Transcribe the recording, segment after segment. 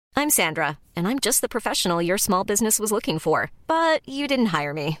I'm Sandra, and I'm just the professional your small business was looking for. But you didn't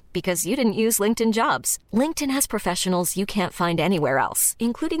hire me because you didn't use LinkedIn Jobs. LinkedIn has professionals you can't find anywhere else,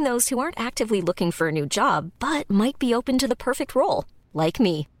 including those who aren't actively looking for a new job, but might be open to the perfect role, like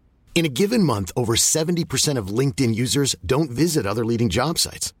me. In a given month, over 70% of LinkedIn users don't visit other leading job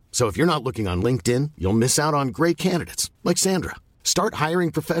sites. So if you're not looking on LinkedIn, you'll miss out on great candidates like Sandra. Start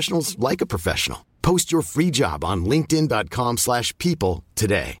hiring professionals like a professional. Post your free job on linkedin.com/people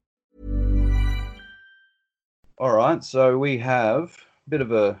today. All right, so we have a bit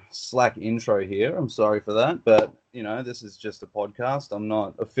of a slack intro here. I'm sorry for that, but, you know, this is just a podcast. I'm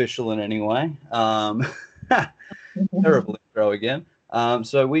not official in any way. Terrible intro again.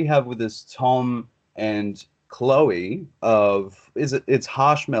 So we have with us Tom and Chloe it's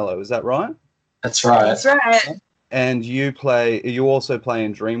Harshmellow, is that right? That's right. That's right. And you also play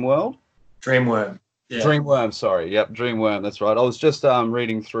in Dreamworld? Dreamworm. Yeah. Dreamworm, sorry. Yep, Dreamworm, that's right. I was just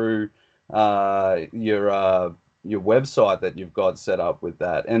reading through your website that you've got set up with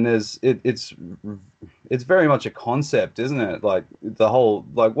that, and it's very much a concept, isn't it? Like the whole,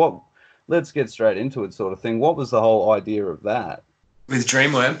 let's get straight into it sort of thing. What was the whole idea of that? With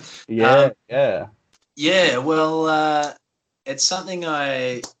Dreamworm? Yeah. Well, it's something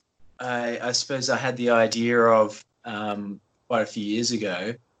I suppose I had the idea of quite a few years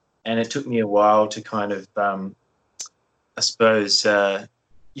ago, and it took me a while to kind of, I suppose,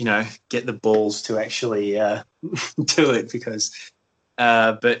 get the balls to actually do it because,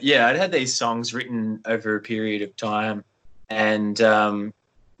 but yeah, I'd had these songs written over a period of time, and I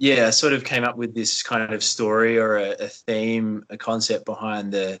sort of came up with this kind of story or a theme, a concept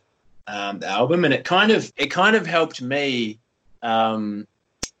behind the album, and it kind of helped me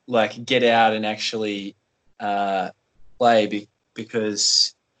get out and actually play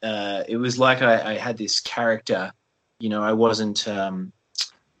because it was like I had this character. You know, I wasn't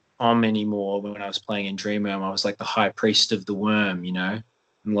Tom anymore when I was playing in Dreamworm. I was like the high priest of the worm, you know,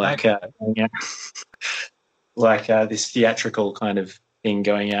 this theatrical kind of thing,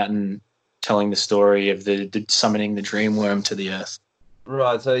 going out and telling the story of the summoning the Dreamworm to the earth.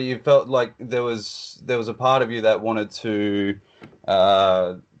 Right. So you felt like there was a part of you that wanted to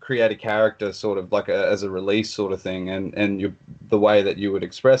create a character sort of like as a release sort of thing, and the way that you would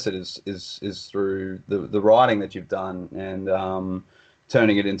express it is through the writing that you've done and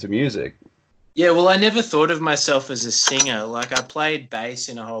turning it into music. Yeah, well, I never thought of myself as a singer. Like, I played bass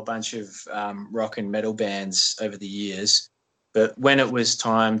in a whole bunch of rock and metal bands over the years, but when it was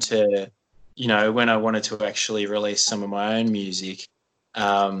time to, when I wanted to actually release some of my own music,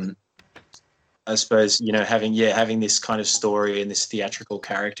 I suppose, having this kind of story and this theatrical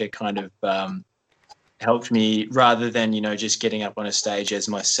character kind of helped me, rather than, just getting up on a stage as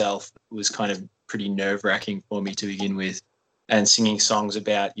myself. It was kind of pretty nerve-wracking for me to begin with, and singing songs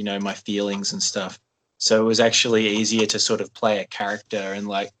about, my feelings and stuff. So it was actually easier to sort of play a character, and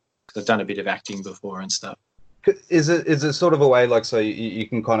because I've done a bit of acting before and stuff. Is it sort of a way so you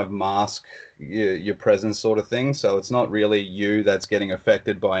can kind of mask your presence sort of thing? So it's not really you that's getting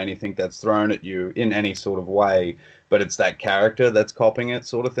affected by anything that's thrown at you in any sort of way, but it's that character that's copying it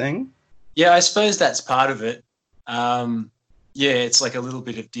sort of thing? Yeah, I suppose that's part of it. It's like a little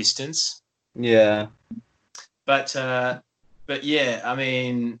bit of distance. Yeah. But yeah, I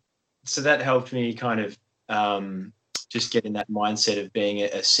mean, so that helped me kind of just get in that mindset of being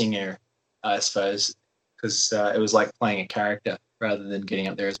a singer, I suppose, because it was like playing a character rather than getting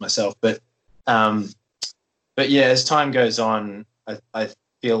up there as myself. But yeah, as time goes on, I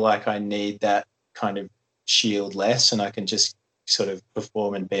feel like I need that kind of shield less, and I can just sort of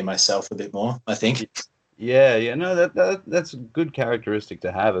perform and be myself a bit more, I think. Yeah, no, that's a good characteristic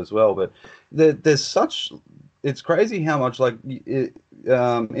to have as well. But it's crazy how much,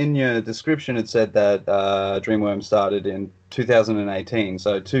 in your description it said that Dreamworm started in 2018,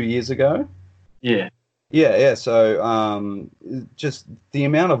 so 2 years ago. Yeah. Yeah. So just the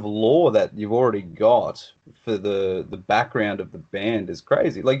amount of lore that you've already got for the background of the band is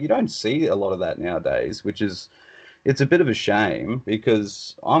crazy. Like, you don't see a lot of that nowadays, it's a bit of a shame,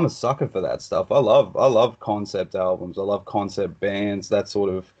 because I'm a sucker for that stuff. I love concept albums. I love concept bands, that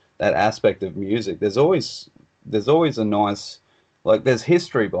aspect of music. There's always a nice, there's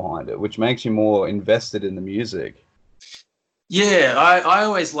history behind it, which makes you more invested in the music. Yeah, I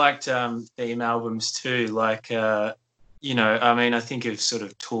always liked theme albums too. I think of sort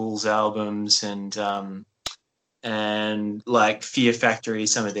of Tool's albums and Fear Factory,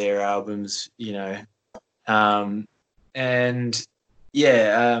 some of their albums, I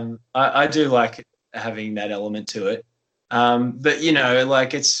do like having that element to it. But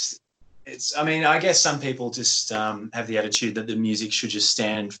it's I mean, I guess some people just have the attitude that the music should just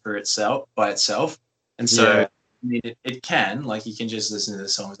stand for itself by itself, and so Yeah. I mean, it can, like, you can just listen to the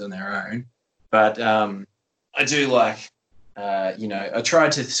songs on their own. But I do like, I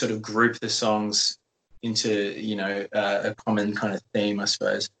tried to sort of group the songs into, a common kind of theme, I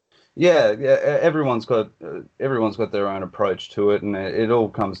suppose. Yeah, yeah. Everyone's got their own approach to it, and it all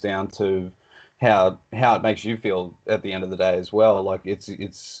comes down to how it makes you feel at the end of the day as well. Like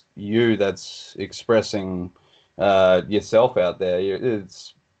it's you that's expressing yourself out there.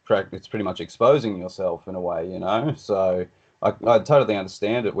 It's pretty much exposing yourself in a way, you know. So I totally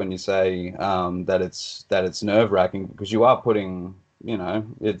understand it when you say that it's nerve-wracking, because you are putting,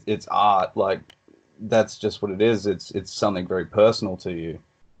 it's art. Like, that's just what it is. It's something very personal to you.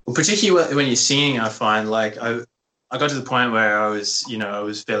 Well, particularly when you're singing, I find, like, I got to the point where I was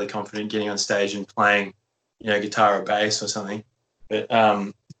fairly confident getting on stage and playing, guitar or bass or something. But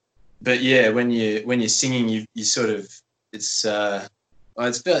yeah, when you're singing, you sort of, it's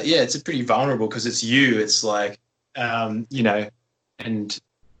it's a pretty vulnerable, because it's you. It's like, and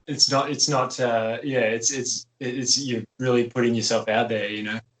it's you're really putting yourself out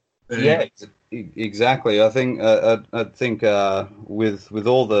there. But, Yeah, exactly. I think with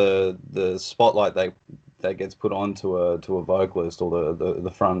all the spotlight that gets put onto a vocalist, or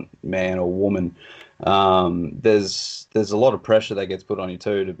the front man or woman, there's a lot of pressure that gets put on you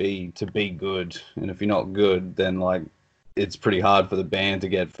too to be good. And if you're not good, then, like, it's pretty hard for the band to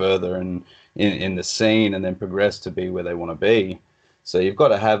get further in the scene and then progress to be where they want to be. So you've got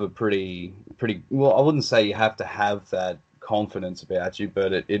to have a pretty well, I wouldn't say you have to have that confidence about you,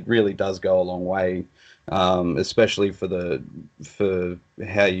 but it really does go a long way, especially for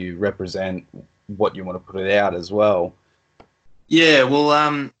how you represent what you want to put it out as well. Yeah, well,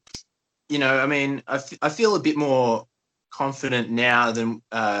 I mean, I feel a bit more confident now than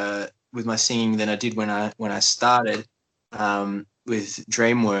with my singing than I did when I started with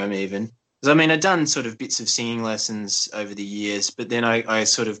Dreamworm, even. Because, I mean, I'd done sort of bits of singing lessons over the years, but then I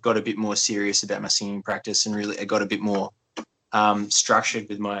sort of got a bit more serious about my singing practice, and really I got a bit more structured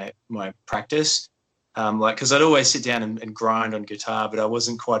with my practice. Because I'd always sit down and grind on guitar, but I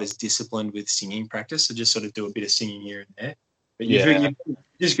wasn't quite as disciplined with singing practice. I just sort of do a bit of singing here and there. But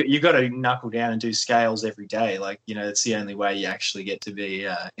you've got to knuckle down and do scales every day. Like, it's the only way you actually get to be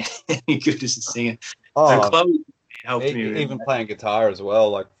any good as a singer. So Chloe helped me with even playing guitar as well.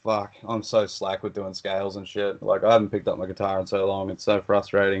 Like, fuck, I'm so slack with doing scales and shit. Like, I haven't picked up my guitar in so long. It's so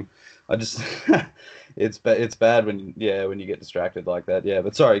frustrating. I just it's bad when you get distracted like that. Yeah,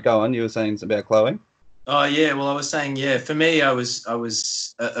 but sorry, go on. You were saying something about Chloe? Oh yeah, well, I was saying, yeah, for me, I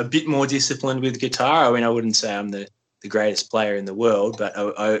was a bit more disciplined with guitar. I mean, I wouldn't say I'm the greatest player in the world, but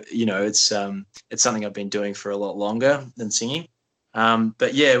it's something I've been doing for a lot longer than singing.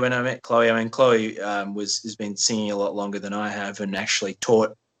 But yeah, when I met Chloe, I mean, Chloe has been singing a lot longer than I have, and actually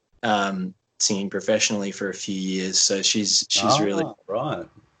taught singing professionally for a few years. So she's really right.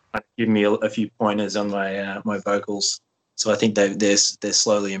 given me a few pointers on my vocals. So I think they're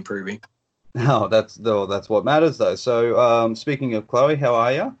slowly improving. Oh, that's what matters, though. So, speaking of Chloe, how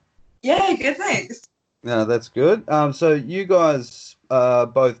are you? Yeah, good, thanks. No, that's good. So you guys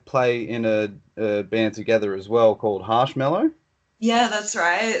both play in a band together as well called Harshmellow. Yeah, that's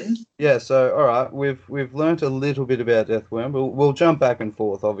right. Yeah. So, all right, we've learnt a little bit about Deathworm. We'll jump back and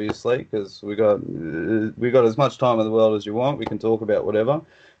forth, obviously, because we got as much time in the world as you want. We can talk about whatever,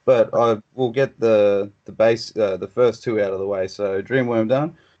 but we'll get the first two out of the way. So, Dreamworm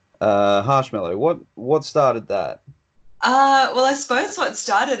done. Harshmellow, what started that? Well, I suppose what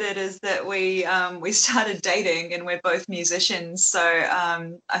started it is that we started dating, and we're both musicians. So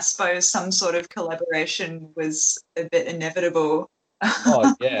I suppose some sort of collaboration was a bit inevitable.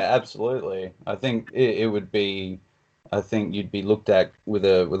 Oh yeah, absolutely. I think it would be. I think you'd be looked at with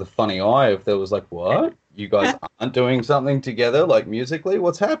a funny eye if there was like, what? You guys aren't doing something together, like musically?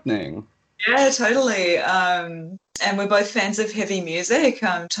 What's happening? Yeah, totally. And we're both fans of heavy music.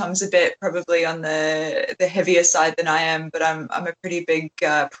 Tom's a bit probably on the heavier side than I am, but I'm a pretty big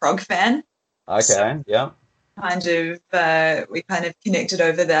prog fan. Okay, so yeah. We kind of connected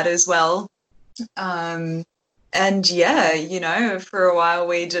over that as well. And yeah, for a while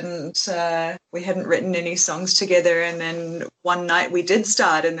we hadn't written any songs together, and then one night we did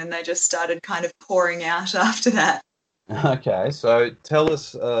start, and then they just started kind of pouring out after that. Okay, so tell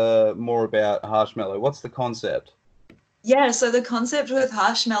us more about Harshmellow. What's the concept? Yeah, so the concept with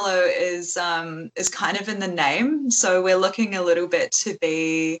Harshmellow is kind of in the name. So we're looking a little bit to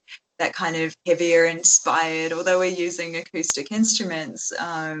be that kind of heavier inspired, although we're using acoustic instruments.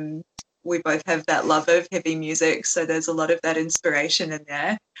 We both have that love of heavy music, so there's a lot of that inspiration in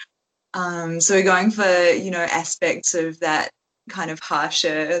there. So we're going for, aspects of that kind of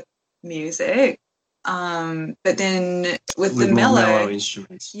harsher music. But then with the mellow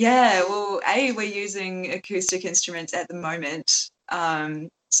instruments. Yeah, well, we're using acoustic instruments at the moment.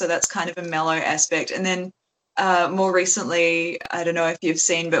 So that's kind of a mellow aspect. And then more recently, I don't know if you've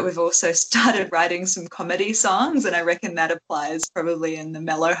seen, but we've also started writing some comedy songs, and I reckon that applies probably in the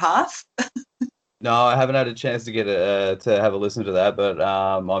mellow half. No, I haven't had a chance to get to have a listen to that, but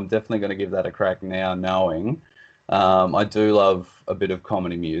I'm definitely going to give that a crack now, knowing I do love a bit of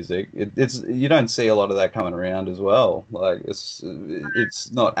comedy music. It's you don't see a lot of that coming around as well. Like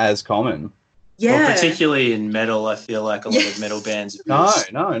it's not as common. Yeah, Well, particularly in metal, I feel like a lot of metal bands. No,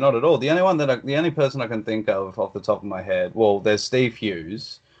 not at all. The only person I can think of off the top of my head, well, there's Steve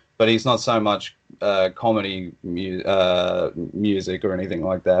Hughes, but he's not so much comedy music or anything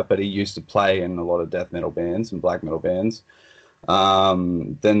like that. But he used to play in a lot of death metal bands and black metal bands.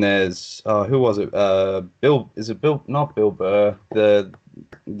 Then there's who was it? Bill? Is it Bill? Not Bill Burr. The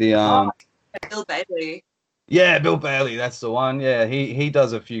Bill Bailey. Yeah, Bill Bailey. That's the one. Yeah, he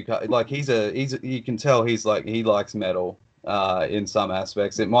does a few like he's you can tell he likes metal in some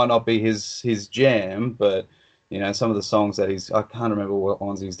aspects. It might not be his jam, but some of the songs that I can't remember what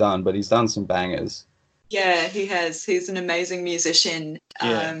ones he's done, but he's done some bangers. Yeah, he has. He's an amazing musician,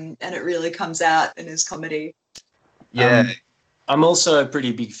 and it really comes out in his comedy. Yeah. I'm also a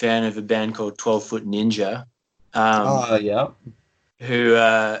pretty big fan of a band called 12 Foot Ninja. Yeah.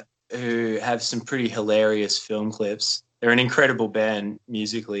 Who have some pretty hilarious film clips. They're an incredible band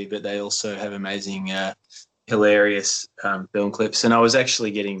musically, but they also have amazing, hilarious film clips. And I was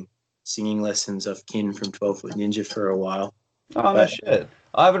actually getting singing lessons off Kin from 12 Foot Ninja for a while. Oh, no shit.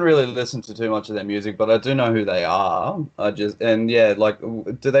 I haven't really listened to too much of their music, but I do know who they are. Do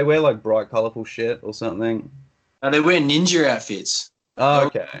they wear like bright, colourful shit or something? They wear ninja outfits. Oh,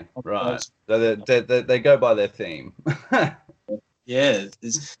 okay, right. So they go by their theme. Yeah,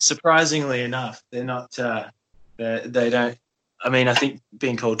 surprisingly enough, they're not. They don't. I mean, I think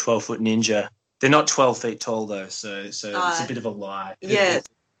being called 12 Foot Ninja, they're not 12 feet tall though. So it's a bit of a lie. Yeah,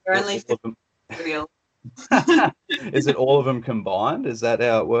 they're only real. Is it all of them combined? Is that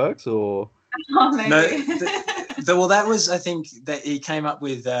how it works, or? Oh, maybe. No. Well, that was, I think, that he came up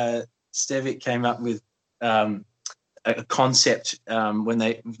with. Stevic came up with a concept when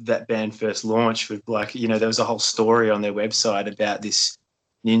that band first launched. With there was a whole story on their website about this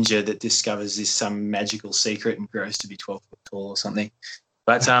ninja that discovers some magical secret and grows to be 12 foot tall or something.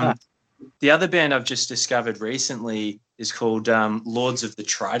 But the other band I've just discovered recently is called Lords of the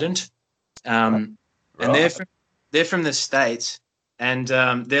Trident. And they're from the States, and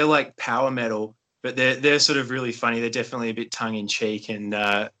they're like power metal, but they're sort of really funny. They're definitely a bit tongue in cheek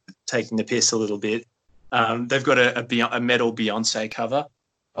and taking the piss a little bit. They've got a metal Beyonce cover.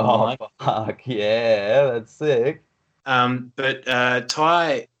 Oh, fuck yeah, that's sick. But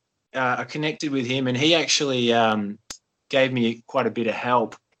Ty, I connected with him, and he actually gave me quite a bit of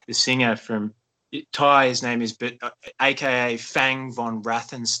help. The singer from Ty, his name is, aka Fang von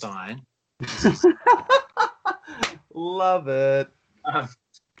Rathenstein. Love it.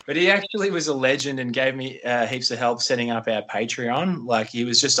 But he actually was a legend and gave me heaps of help setting up our Patreon. Like, he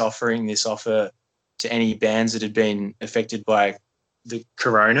was just offering this offer to any bands that had been affected by the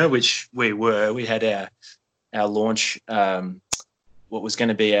corona, which we were. We had our launch, what was going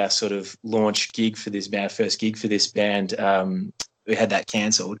to be our sort of launch gig for this band, our first gig for this band. We had that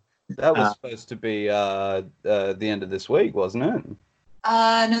cancelled. That was supposed to be the end of this week, wasn't it?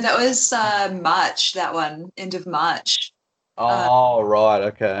 No, that was March, that one, end of March. Oh, right,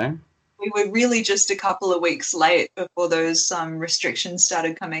 okay. We were really just a couple of weeks late before those restrictions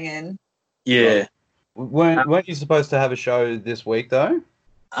started coming in. Yeah. Weren't you supposed to have a show this week, though?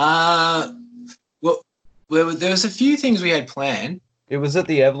 Well, there was a few things we had planned. It was at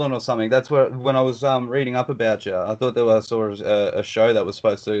the Evelyn or something. That's when I was reading up about you. I thought I saw a show that was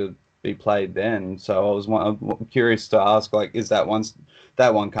supposed to be played then. So I'm curious to ask, like, is that one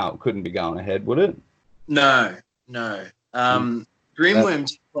couldn't be going ahead, would it? No. Dreamworm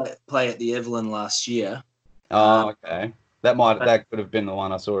did play at the Evelyn last year. Oh, okay. That could have been the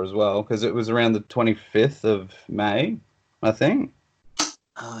one I saw as well, because it was around the 25th of May, I think.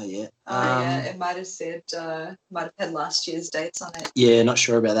 Oh, yeah. Yeah, it might have had last year's dates on it. Yeah, not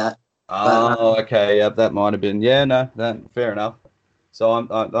sure about that. Oh, okay. Yep, that might have been. Yeah, no, fair enough. So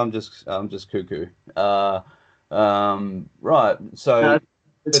I'm just cuckoo. Right. So no,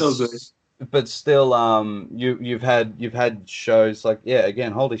 it's all good. But still, you've had shows like, yeah,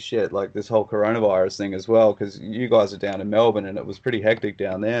 again, holy shit, like this whole coronavirus thing as well, because you guys are down in Melbourne and it was pretty hectic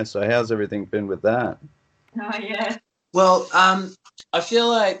down there. So how's everything been with that? Oh yeah. Well, I feel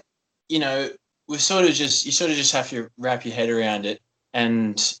like, you know, you sort of just have to wrap your head around it.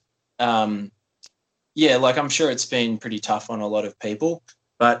 And yeah, like I'm sure it's been pretty tough on a lot of people,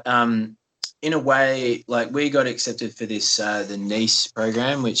 but in a way, like we got accepted for this the Nice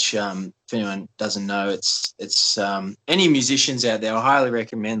program, which if anyone doesn't know, it's any musicians out there, I highly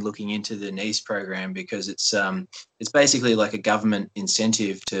recommend looking into the Nice program because it's basically like a government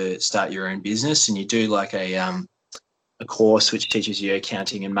incentive to start your own business, and you do like a course which teaches you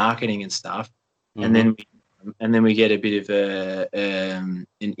accounting and marketing and stuff, and then we get a bit of an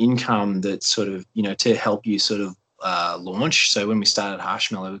income that's sort of, you know, to help you sort of launch. So when we started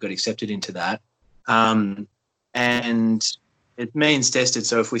Harshmellow, we got accepted into that. And it means tested.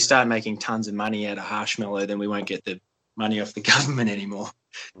 So if we start making tons of money out of Harshmellow, then we won't get the money off the government anymore.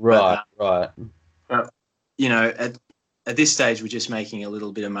 Right. But, you know, at this stage, we're just making a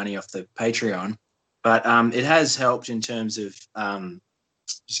little bit of money off the Patreon. But it has helped in terms of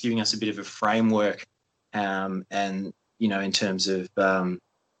just giving us a bit of a framework and, you know, in terms of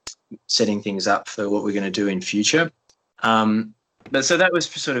setting things up for what we're going to do in future. But so that was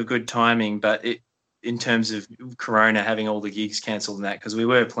sort of good timing, but in terms of Corona having all the gigs cancelled and that, because we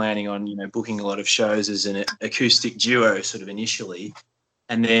were planning on, you know, booking a lot of shows as an acoustic duo sort of initially.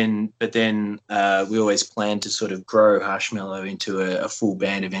 But then we always planned to sort of grow Harshmellow into a full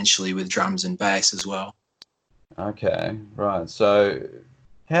band eventually with drums and bass as well. Okay, right. So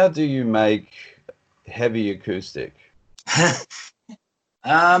how do you make heavy acoustic?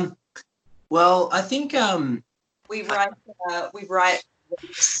 Well, I think we write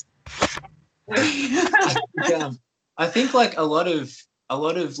I think like a lot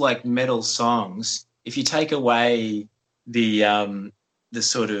of like metal songs, if you take away the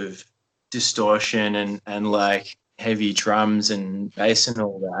sort of distortion and like heavy drums and bass and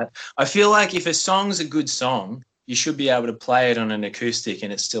all that, I feel like if a song's a good song, you should be able to play it on an acoustic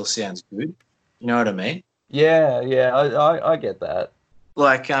and it still sounds good. You know what I mean? Yeah, I get that.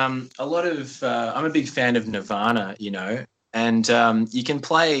 Like a lot of I'm a big fan of Nirvana, you know, and you can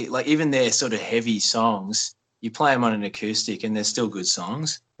play like even their sort of heavy songs, you play them on an acoustic and they're still good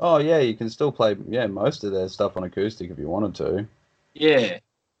songs. Oh yeah, you can still play most of their stuff on acoustic if you wanted to. Yeah,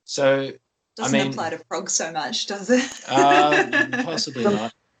 so doesn't apply to prog so much, does it? Possibly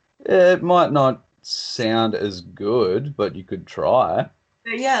not. It might not sound as good, but you could try.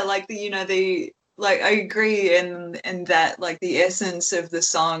 But yeah, like I agree in that, like the essence of the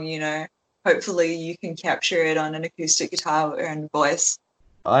song, you know, hopefully you can capture it on an acoustic guitar and voice.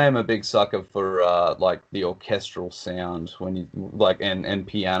 I am a big sucker for like the orchestral sound when you like and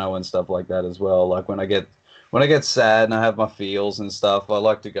piano and stuff like that as well. Like when I get sad and I have my feels and stuff, I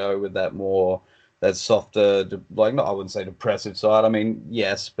like to go with that softer, like I wouldn't say depressive side. I mean,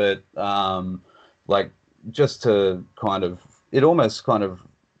 yes, but like just to kind of, it almost kind of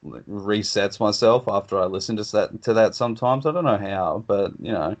resets myself after I listen to that sometimes. I don't know how, but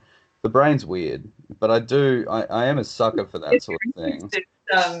you know, the brain's weird. But I am a sucker for that sort of thing.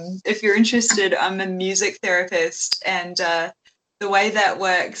 If you're interested, I'm a music therapist, and the way that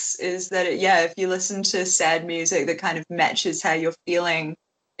works is that if you listen to sad music that kind of matches how you're feeling,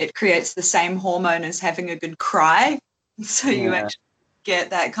 it creates the same hormone as having a good cry. So you actually get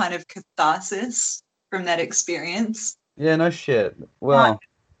that kind of catharsis from that experience. Yeah, no shit. Well,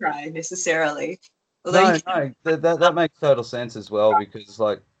 cry necessarily. Although that makes total sense as well, because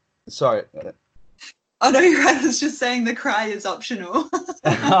like, sorry. Oh no, you're right. I was just saying the cry is optional.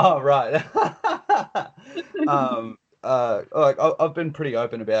 Oh right. Like I've been pretty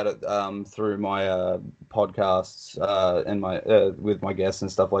open about it through my podcasts and my with my guests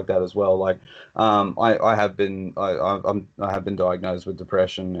and stuff like that as well. Like I have been diagnosed with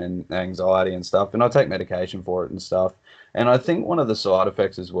depression and anxiety and stuff, and I take medication for it and stuff. And I think one of the side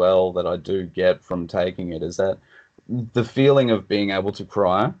effects as well that I do get from taking it is that the feeling of being able to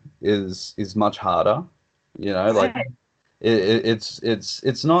cry is much harder. You know, like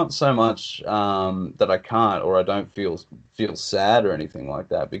it's not so much that I can't or I don't feel sad or anything like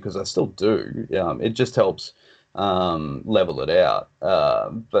that, because I still do. It just helps level it out.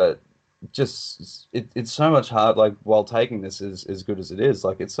 But just it's so much hard. Like while taking this as good as it is,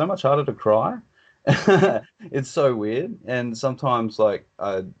 like it's so much harder to cry. It's so weird, and sometimes like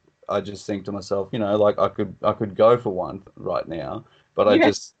I just think to myself, you know, like I could go for one right now, but I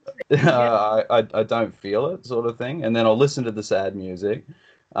just I don't feel it, sort of thing. And then I'll listen to the sad music,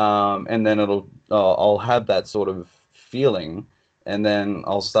 and then I'll have that sort of feeling, and then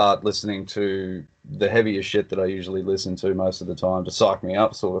I'll start listening to the heavier shit that I usually listen to most of the time to psych me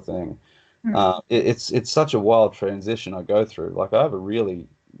up, sort of thing. It's such a wild transition I go through. Like I have a really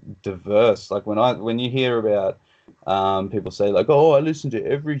diverse, like when you hear about People say like, "Oh, I listen to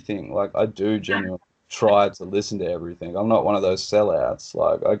everything." Like I do genuinely try to listen to everything. I'm not one of those sellouts.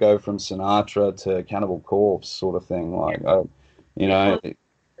 Like I go from Sinatra to Cannibal Corpse sort of thing. Like you know,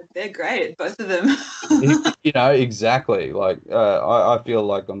 They're great, both of them. you know exactly. Like I feel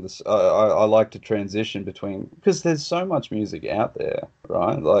like I'm this. I like to transition between because there's so much music out there,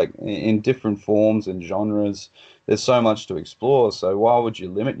 right? Like in different forms and genres. There's so much to explore. So why would you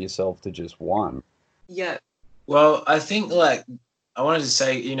limit yourself to just one? Yeah. Well, I think like I wanted to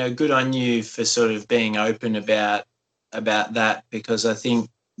say, you know, good on you for sort of being open about that, because I think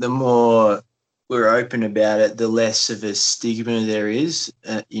the more we're open about it, the less of a stigma there is,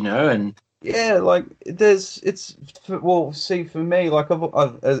 you know, and Yeah, like well, see, for me, like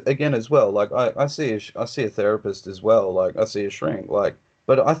again as well, like I see I see a therapist as well, like I see a shrink, like,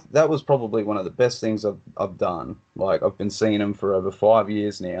 but that was probably one of the best things I've done. Like I've been seeing him for over 5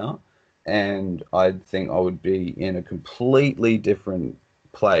 years now, and I think I would be in a completely different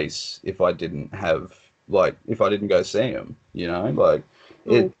place if I didn't have like if I didn't go see him, you know, like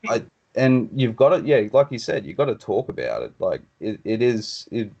it I and you've got to, yeah, like you said, you've got to talk about it. Like it is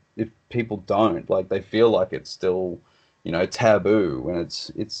if people don't, like they feel like it's still, you know, taboo when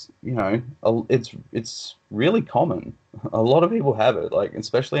it's you know it's really common. A lot of people have it, like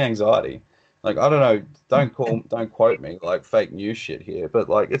especially anxiety. Like I don't know, don't quote me like fake news shit here, but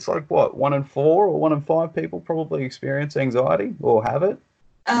like it's like what 1 in 4 or 1 in 5 people probably experience anxiety or have it.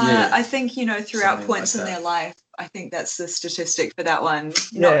 yeah, I think, you know, throughout something points like in that. their life, I think that's the statistic for that one.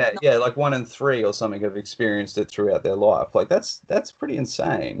 Yeah, yeah, like 1 in 3 or something have experienced it throughout their life. Like that's pretty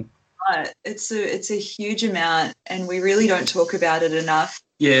insane. Not. It's a huge amount, and we really don't talk about it enough.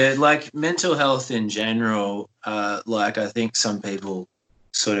 Yeah, like mental health in general, like I think some people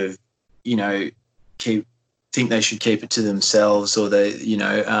sort of, you know, keep think they should keep it to themselves, or they, you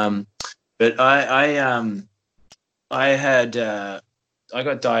know, but I had I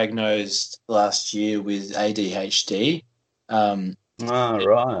got diagnosed last year with ADHD. Um, Oh,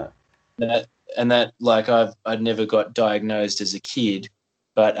 right. that and that like I'd never got diagnosed as a kid,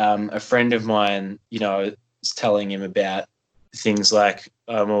 but a friend of mine, you know, I was telling him about things like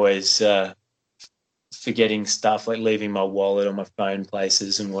I'm always forgetting stuff, like leaving my wallet or my phone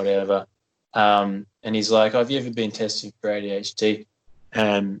places and whatever. And he's like, "Have you ever been tested for ADHD?"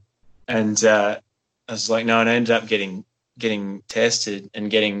 And I was like, "No," and I ended up getting tested and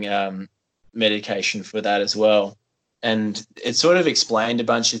getting medication for that as well. And it sort of explained a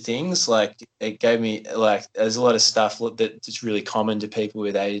bunch of things. Like it gave me like there's a lot of stuff that's really common to people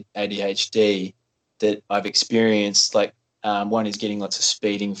with ADHD that I've experienced. Like one is getting lots of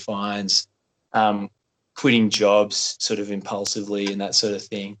speeding fines, quitting jobs sort of impulsively and that sort of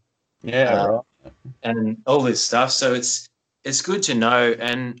thing, Yeah, right. and all this stuff. So it's good to know.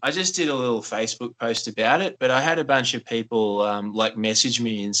 And I just did a little Facebook post about it, but I had a bunch of people like message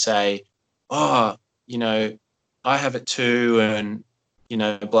me and say, "Oh, you know, I have it too," and you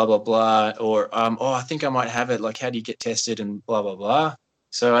know, blah blah blah, or "Oh, I think I might have it. Like, how do you get tested?" and blah blah blah.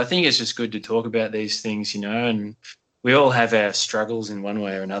 So I think it's just good to talk about these things, you know, and we all have our struggles in one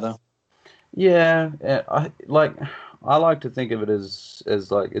way or another. Yeah, I like to think of it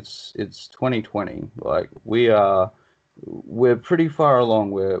as like it's 2020. Like we're pretty far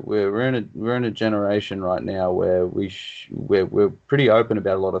along. We're in a generation right now where we're pretty open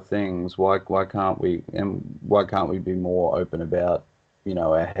about a lot of things. Why can't we be more open about, you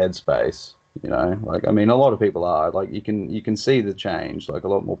know, our headspace? You know, like I mean, a lot of people are like you can see the change. Like a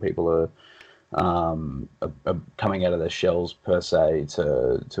lot more people are coming out of their shells per se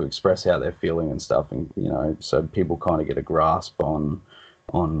to express how they're feeling and stuff, and you know, so people kind of get a grasp on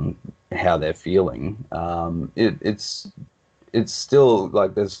how they're feeling. It's still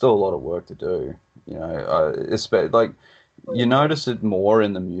like there's still a lot of work to do. You know, especially like you notice it more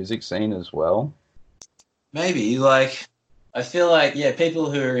in the music scene as well. Maybe like I feel like yeah,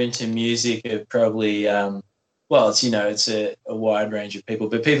 people who are into music are probably well, it's you know, it's a wide range of people,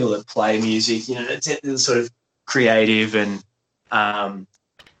 but people that play music, you know, it's sort of creative and I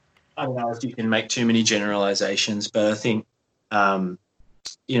don't know if you can make too many generalizations, but I think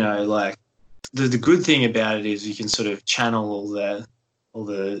you know, like the good thing about it is you can sort of channel all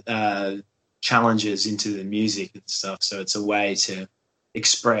the challenges into the music and stuff. So it's a way to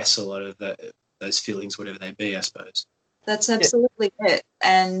express a lot of those feelings, whatever they be, I suppose. That's absolutely it.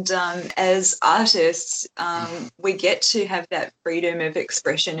 And as artists, we get to have that freedom of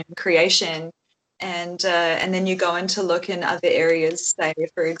expression and creation. And then you go into look in other areas, say,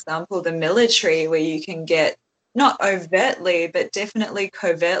 for example, the military, where you can get not overtly, but definitely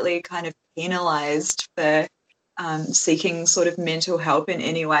covertly kind of penalized for seeking sort of mental help in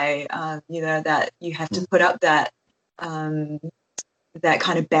any way, you know, that you have to put up that that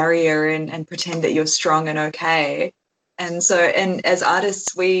kind of barrier and pretend that you're strong and okay. And so, and as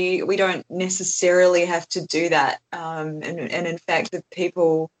artists, we don't necessarily have to do that. And in fact, the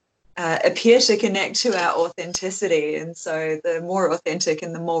people appear to connect to our authenticity. And so the more authentic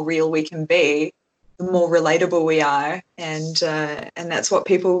and the more real we can be, the more relatable we are. And that's what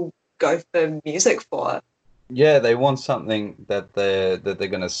people go for music for. Yeah, they want something that they're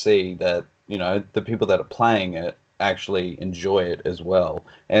going to see, that, you know, the people that are playing it actually enjoy it as well.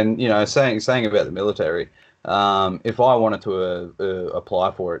 And, you know, saying about the military, if I wanted to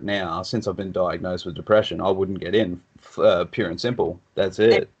apply for it now, since I've been diagnosed with depression, I wouldn't get in, pure and simple. That's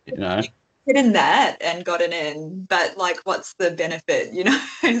it, you know. Get in that and gotten in, but like, what's the benefit, you know?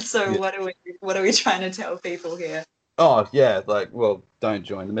 So yeah. What are we trying to tell people here? Oh yeah, like, well, don't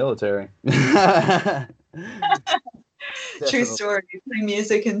join the military. True story. Play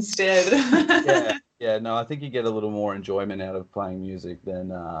music instead. yeah. No, I think you get a little more enjoyment out of playing music than,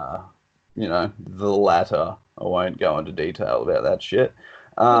 you know, the latter. I won't go into detail about that shit.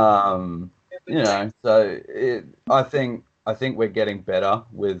 You know, so I think we're getting better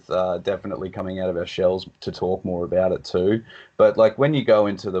with definitely coming out of our shells to talk more about it too. But like, when you go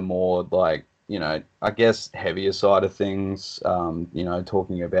into the more, like, you know, I guess heavier side of things, you know,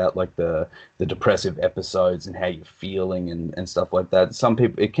 talking about like the depressive episodes and how you're feeling and stuff like that. Some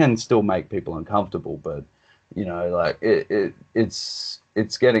people, it can still make people uncomfortable, but, you know, like it's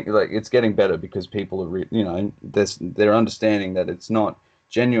getting better because people are, you know, they're understanding that it's not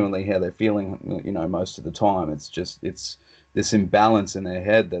genuinely how they're feeling, you know, most of the time. It's just, it's this imbalance in their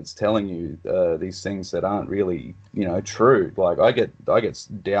head that's telling you these things that aren't really, you know, true. Like, I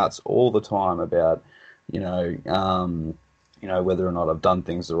get doubts all the time about, you know, whether or not I've done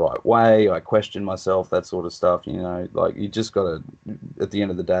things the right way. I question myself, that sort of stuff. You know, like, you just got to, at the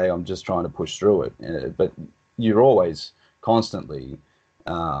end of the day, I'm just trying to push through it. But you're always constantly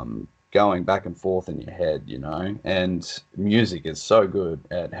going back and forth in your head, you know, and music is so good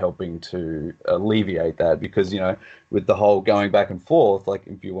at helping to alleviate that, because, you know, with the whole going back and forth, like,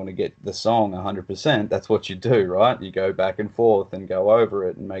 if you want to get the song 100%, that's what you do, right? You go back and forth and go over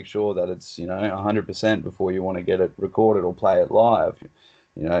it and make sure that it's, you know, 100% before you want to get it recorded or play it live.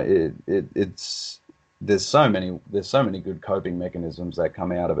 You know, it's there's so many good coping mechanisms that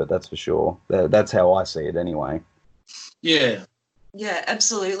come out of it, that's for sure. That's how I see it anyway. Yeah,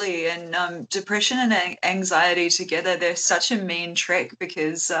 absolutely. And depression and anxiety together, they're such a mean trick,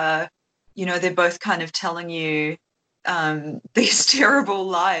 because, you know, they're both kind of telling you these terrible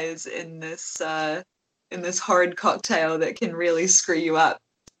lies in this horrid cocktail that can really screw you up.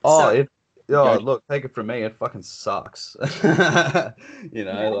 Look, take it from me, it fucking sucks. You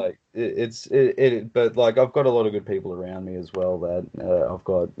know, like, but like, I've got a lot of good people around me as well that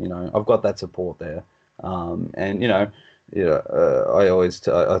I've got that support there. And, you know, I always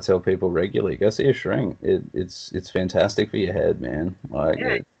I tell people regularly, go see a shrink. It's fantastic for your head, man.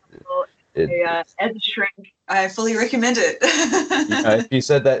 Like, as a shrink, I fully recommend it. You know, if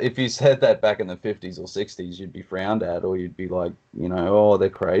you said that back in the 50s or 60s, you'd be frowned at, or you'd be like, you know, oh, they're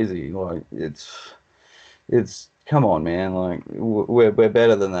crazy. Like, it's come on, man. Like, we're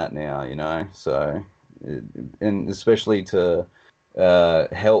better than that now, you know. So, and especially to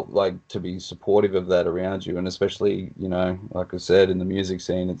help, like, to be supportive of that around you, and especially, you know, like I said, in the music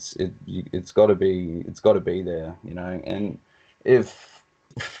scene, it's got to be there, you know. And if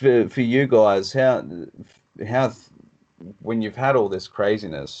for you guys, how when you've had all this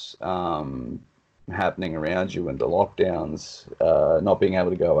craziness happening around you, and the lockdowns, not being able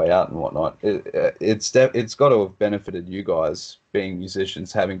to go out and whatnot, it's got to have benefited you guys, being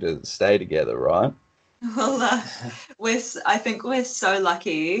musicians, having to stay together, right? Well, I think we're so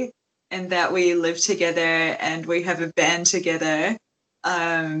lucky in that we live together and we have a band together,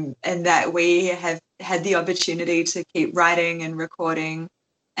 and that we have had the opportunity to keep writing and recording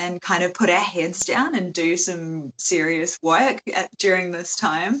and kind of put our heads down and do some serious work during this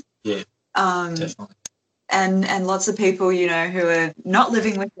time. Yeah, definitely. And lots of people, you know, who are not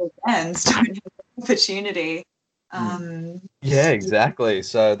living with their bands don't have the opportunity. Yeah, exactly.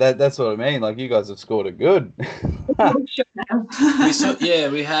 So that's what I mean. Like, you guys have scored it good. We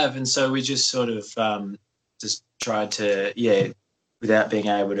have, and so we just sort of just tried to, without being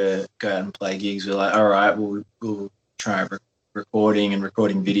able to go out and play gigs, we're like, all right, we'll try recording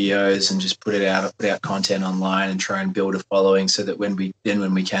videos and just put out content online and try and build a following, so that when we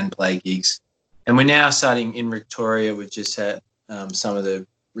can play gigs. And we're now starting in Victoria. We've just had some of the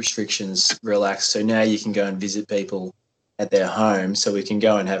restrictions relaxed, so now you can go and visit people at their home, so we can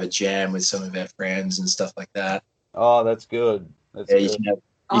go and have a jam with some of our friends and stuff like that. Oh, that's good. You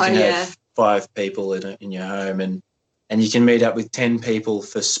can have 5 people in your home, and and you can meet up with 10 people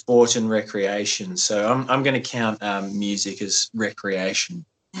for sport and recreation. So I'm going to count music as recreation.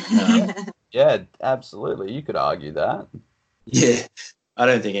 Yeah, absolutely. You could argue that. Yeah, I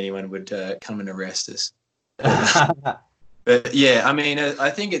don't think anyone would come and arrest us. But yeah, I mean, I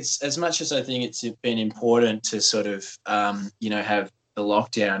think it's, as much as I think it's been important to sort of, have the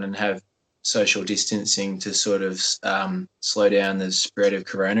lockdown and have social distancing to sort of slow down the spread of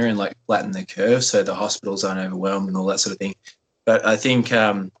corona and like flatten the curve so the hospitals aren't overwhelmed and all that sort of thing. But I think,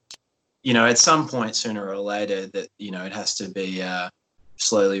 at some point sooner or later that, it has to be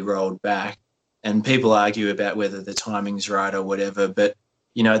slowly rolled back. And people argue about whether the timing's right or whatever. But,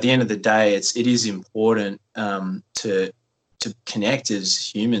 at the end of the day, it is important to connect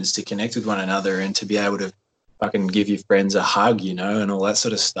as humans, to connect with one another and to be able to fucking give your friends a hug, and all that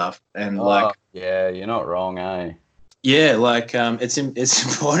sort of stuff. And yeah, you're not wrong, eh? Yeah, it's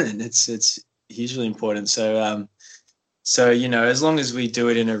important. It's hugely important. So, as long as we do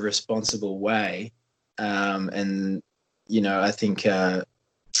it in a responsible way, and I think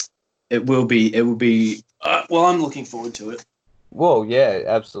it will be. Well, I'm looking forward to it. Well, yeah,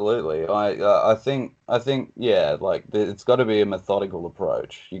 absolutely. I think yeah, it's got to be a methodical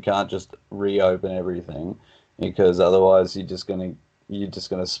approach. You can't just reopen everything because otherwise you're just gonna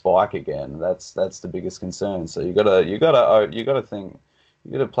spike again. That's the biggest concern. So you gotta think,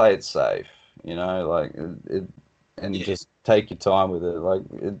 you gotta play it safe. Just take your time with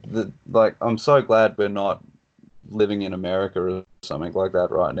it. I'm so glad we're not living in America or something like that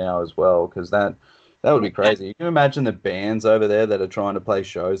right now as well, because that would be crazy. You can imagine the bands over there that are trying to play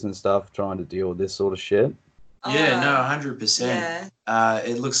shows and stuff, trying to deal with this sort of shit. Yeah, no, 100%.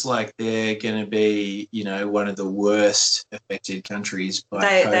 It looks like they're going to be, one of the worst affected countries by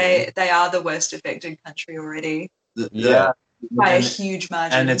COVID. They are the worst affected country already. By a huge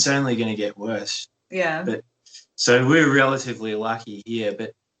margin. And it's only going to get worse. Yeah. So we're relatively lucky here.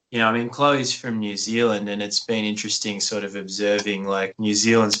 But, Chloe's from New Zealand, and it's been interesting sort of observing, New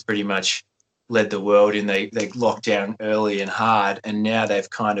Zealand's pretty much led the world in they locked down early and hard, and now they've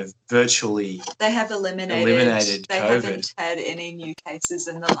kind of virtually eliminated they COVID. Haven't had any new cases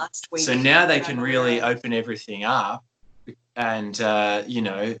in the last week. So now they can really open everything up and go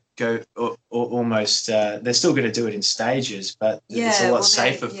almost they're still going to do it in stages, but it's a lot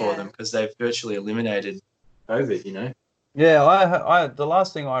safer for them because they've virtually eliminated COVID. Yeah, I the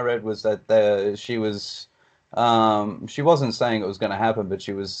last thing I read was that she wasn't saying it was going to happen, but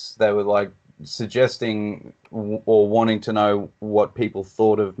they were suggesting or wanting to know what people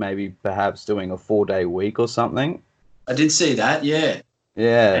thought of maybe perhaps doing a 4-day week or something. I did see that, yeah.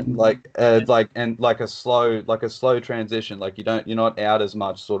 Yeah, and a slow transition. You're not out as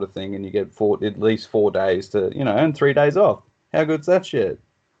much sort of thing, and you get at least 4 days to and 3 days off. How good's that shit?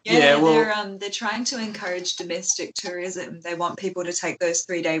 Yeah, well, they're trying to encourage domestic tourism. They want people to take those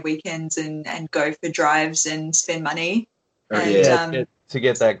 3-day weekends and go for drives and spend money. To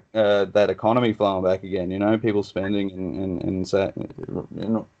get that economy flowing back again, people spending and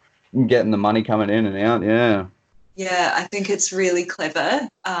getting the money coming in and out. Yeah. Yeah, I think it's really clever,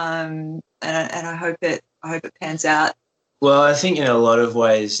 and I hope it pans out. Well, I think in a lot of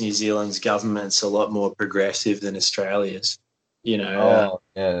ways New Zealand's government's a lot more progressive than Australia's. Yeah,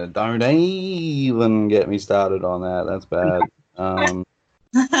 don't even get me started on that. That's bad.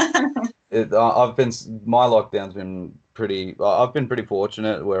 My lockdown's been I've been pretty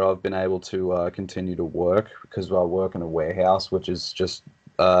fortunate where I've been able to continue to work because I work in a warehouse, which is just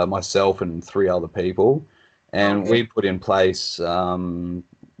myself and 3 other people. And we put in place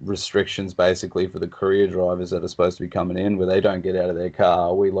restrictions basically for the courier drivers that are supposed to be coming in where they don't get out of their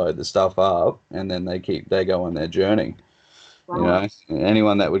car. We load the stuff up and then they go on their journey. Wow.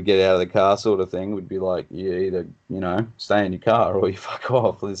 Anyone that would get out of the car sort of thing would be like, you either, stay in your car or you fuck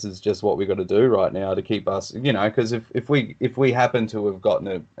off. This is just what we got to do right now to keep us, because if we happen to have gotten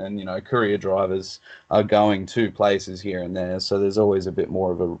it and, courier drivers are going to places here and there. So there's always a bit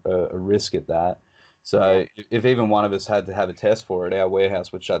more of a risk at that. So if even one of us had to have a test for it, our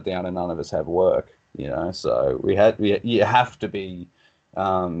warehouse would shut down and none of us have work, so you have to be,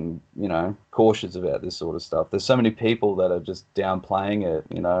 cautious about this sort of stuff. There's so many people that are just downplaying it,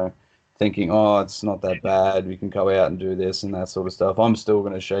 thinking, oh, it's not that bad. We can go out and do this and that sort of stuff. I'm still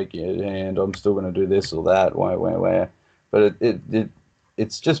going to shake your hand. I'm still going to do this or that. Where. But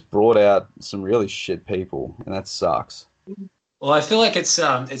it's just brought out some really shit people, and that sucks. Well, I feel like it's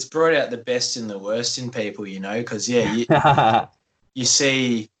brought out the best and the worst in people, because you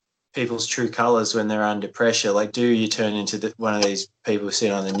see people's true colours when they're under pressure. You turn into one of these people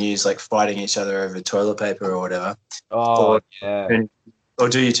seen on the news, fighting each other over toilet paper or whatever. Oh, yeah. or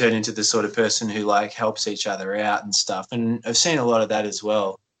do you turn into the sort of person who like helps each other out and stuff? And I've seen a lot of that as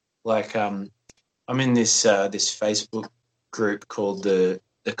well. Like I'm in this this Facebook group called the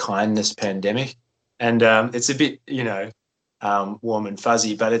Kindness Pandemic, and it's a bit, you know, warm and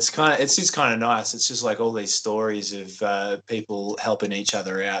fuzzy, but it's just kind of nice. It's just like all these stories of people helping each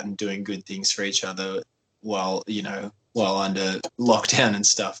other out and doing good things for each other while under lockdown and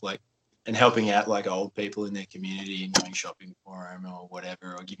stuff, like, and helping out like old people in their community and going shopping for them or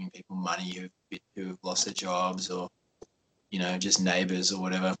whatever, or giving people money who've lost their jobs, or, you know, just neighbours or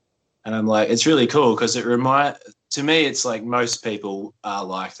whatever. And I'm like, it's really cool because to me, it's like most people are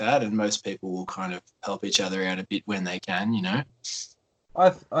like that, and most people will kind of help each other out a bit when they can, you know. I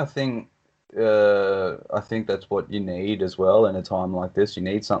think that's what you need as well in a time like this. You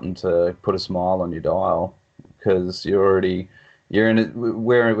need something to put a smile on your dial, because you're in it.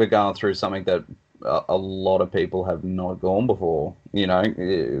 We're going through something that a lot of people have not gone before. You know,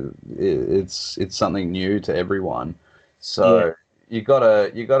 it's something new to everyone. So. Yeah. You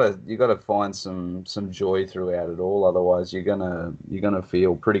gotta find some joy throughout it all. Otherwise, you're gonna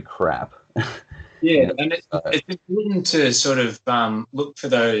feel pretty crap. Yeah, you know? And it's important to sort of look for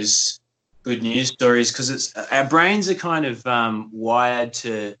those good news stories, because our brains are kind of wired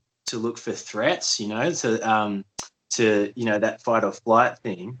to look for threats. You know, to you know, that fight or flight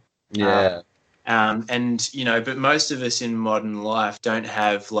thing. Yeah. And, you know, but most of us in modern life don't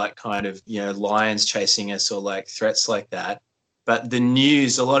have like kind of, you know, lions chasing us or like threats like that. But the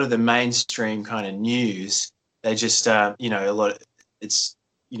news, a lot of the mainstream kind of news, they just, you know, it's,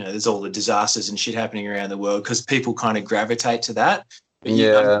 you know, there's all the disasters and shit happening around the world because people kind of gravitate to that.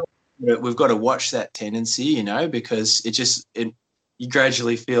 But we've got to watch that tendency, you know, because you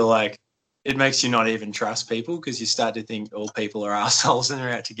gradually feel like it makes you not even trust people, because you start to think all people are assholes and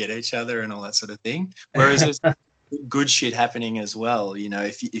they're out to get each other and all that sort of thing. Whereas there's good shit happening as well, you know,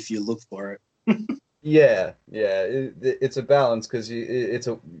 if you look for it. Yeah. It's a balance, because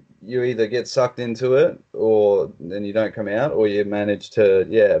you either get sucked into it, or then you don't come out, or you manage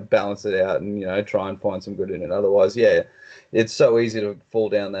to balance it out and, you know, try and find some good in it. Otherwise, it's so easy to fall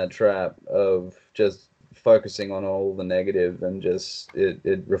down that trap of just focusing on all the negative, and just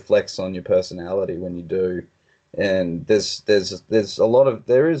it reflects on your personality when you do. And there is a lot of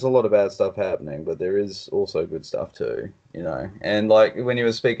bad stuff happening, but there is also good stuff too, you know. And like when you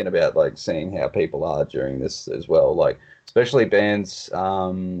were speaking about like seeing how people are during this as well, like especially bands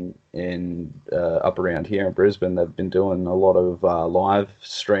in up around here in Brisbane, they've been doing a lot of live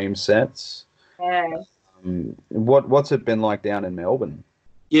stream sets. Yeah. What's it been like down in Melbourne?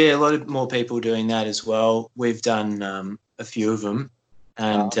 Yeah, a lot of more people doing that as well. We've done a few of them,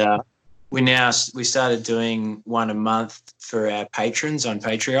 and we started doing one a month for our patrons on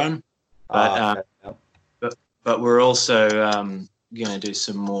Patreon, but we're also going to do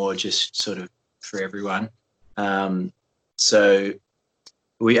some more just sort of for everyone. So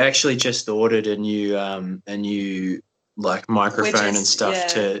we actually just ordered a new like microphone and stuff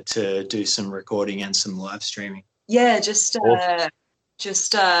to do some recording and some live streaming. Yeah, just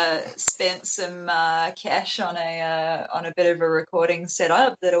spent some cash on a bit of a recording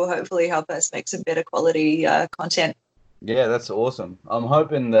setup that'll hopefully help us make some better quality content. Yeah, that's awesome. I'm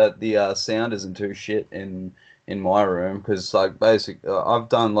hoping that the sound isn't too shit in my room, because like I've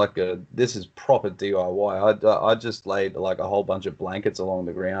done like this is proper DIY. I just laid like a whole bunch of blankets along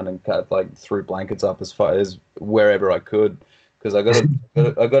the ground and threw blankets up as far as wherever I could, because I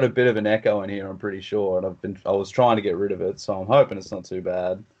got a bit of an echo in here, I'm pretty sure, and I was trying to get rid of it, so I'm hoping it's not too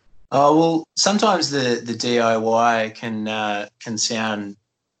bad. Oh well, sometimes the DIY can sound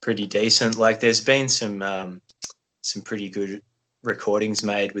pretty decent. Like there's been some pretty good recordings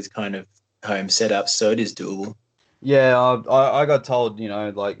made with kind of home setups, so it is doable. Yeah, I got told, you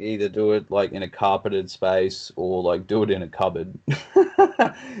know, like either do it like in a carpeted space or like do it in a cupboard.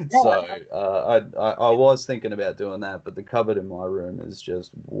 So I was thinking about doing that, but the cupboard in my room is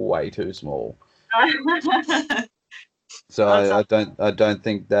just way too small. So I don't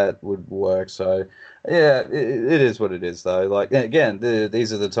think that would work. So yeah, it is what it is though. Like again,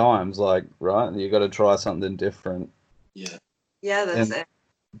 these are the times, like, right? You got to try something different. Yeah. Yeah, that's it.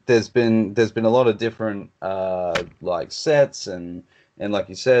 There's been a lot of different like sets and like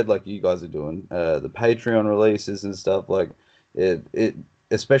you said, like you guys are doing the Patreon releases and stuff, like it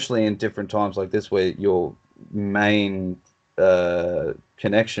especially in different times like this, where your main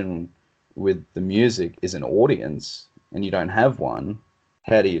connection with the music is an audience and you don't have one.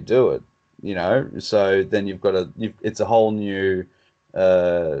 How do you do it? You know, so then it's a whole new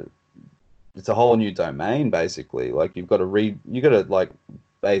domain basically. Like you got to like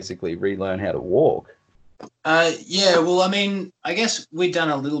basically relearn how to walk. Yeah, well, I mean, I guess we'd done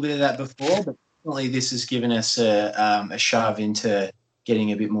a little bit of that before, but definitely this has given us a shove into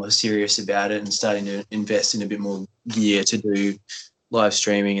getting a bit more serious about it and starting to invest in a bit more gear to do live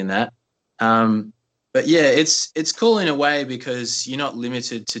streaming and that. But yeah, it's cool in a way because you're not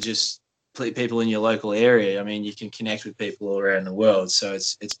limited to just people in your local area. I mean, you can connect with people all around the world. So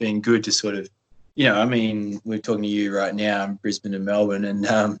it's been good to sort of, I mean, we're talking to you right now in Brisbane and Melbourne,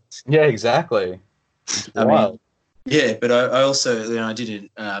 and yeah, exactly. I mean, yeah, but I also, I did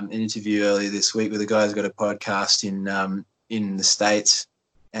an interview earlier this week with a guy who's got a podcast in the States,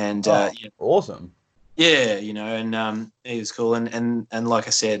 and awesome. Yeah, and he was cool, and like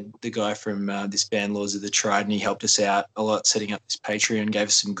I said, the guy from this band Laws of the Trident, he helped us out a lot setting up this Patreon, gave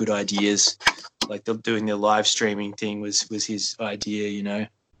us some good ideas, like doing the live streaming thing was his idea,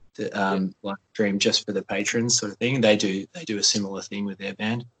 to live stream just for the patrons sort of thing. And they do a similar thing with their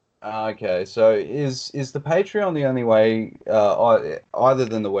band. Okay, so is the Patreon the only way, other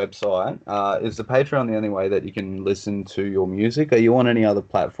than the website, is the Patreon the only way that you can listen to your music? Are you on any other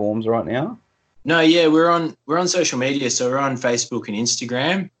platforms right now? No, yeah, we're on social media, so we're on Facebook and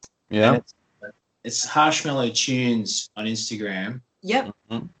Instagram. Yeah, and it's Harshmellow Tunes on Instagram. Yep.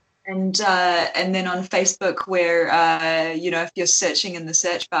 Mm-hmm. And then on Facebook, we're if you're searching in the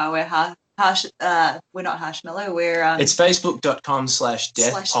search bar, we're we're not Harshmellow. We're it's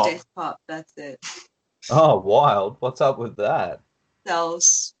facebook.com/deathpop. Deathpop. That's it. Oh, wild! What's up with that?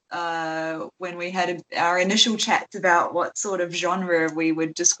 Cells. When we had our initial chats about what sort of genre we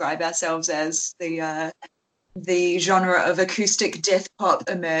would describe ourselves as, the genre of acoustic death pop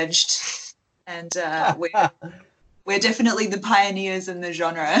emerged, and we're definitely the pioneers in the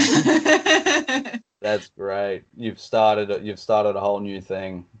genre. That's great. You've started a whole new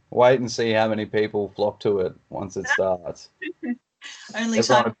thing. Wait and see how many people flock to it once it starts. Only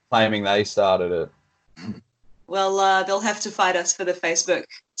everyone time claiming they started it. Well, they'll have to fight us for the Facebook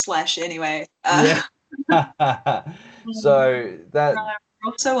 / anyway. Yeah. So that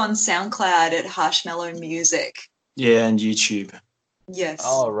we're also on SoundCloud at Harshmellow Music. Yeah, and YouTube. Yes.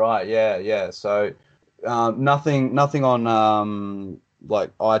 Oh right, yeah. So nothing on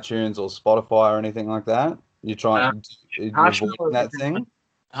like iTunes or Spotify or anything like that. You're trying to avoid that thing.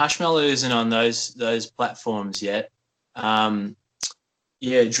 Harshmellow isn't on those platforms yet.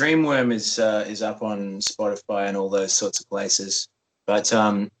 Yeah, Dreamworm is up on Spotify and all those sorts of places. But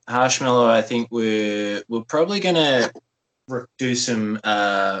Harshmellow, I think we're probably going to do some.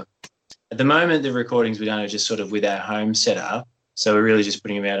 At the moment, the recordings we've done are just sort of with our home setup, so we're really just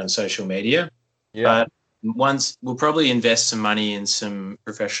putting them out on social media. Yeah. But we'll probably invest some money in some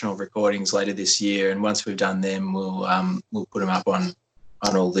professional recordings later this year, and once we've done them, we'll put them up on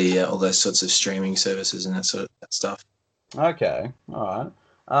all those sorts of streaming services and that stuff. Okay, all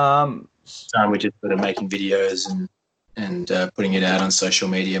right. So we're just sort of making videos and putting it out on social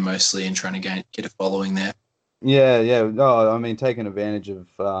media mostly, and trying to get a following there. Yeah. No, I mean, taking advantage of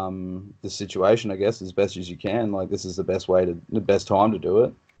the situation, I guess, as best as you can. Like, this is the best time to do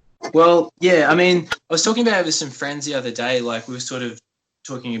it. Well, yeah. I mean, I was talking about it with some friends the other day. Like, we were sort of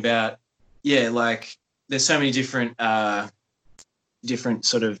talking about, like there's so many different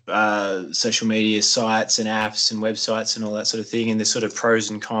sort of social media sites and apps and websites and all that sort of thing, and there's sort of pros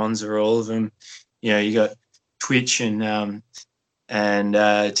and cons of all of them. You got Twitch and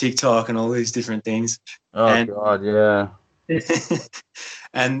TikTok and all these different things. Oh, God, yeah.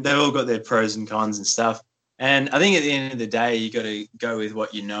 And they've all got their pros and cons and stuff. And I think at the end of the day, you got to go with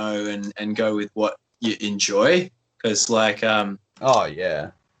what you know and go with what you enjoy, because like oh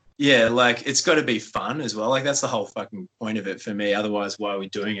yeah. Yeah, like it's got to be fun as well. Like that's the whole fucking point of it for me. Otherwise, why are we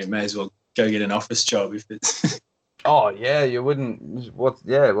doing it? May as well go get an office job if it's. Oh yeah, you wouldn't. What's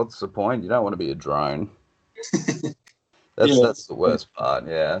the point? You don't want to be a drone. That's the worst part.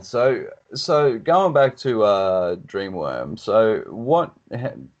 Yeah. So going back to Dreamworm. So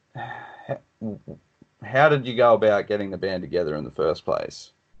how did you go about getting the band together in the first place?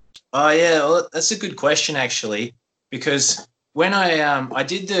 Oh yeah, well, that's a good question actually, because when I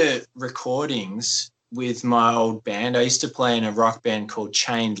did the recordings with my old band, I used to play in a rock band called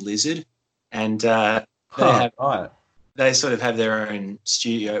Chained Lizard, and they sort of have their own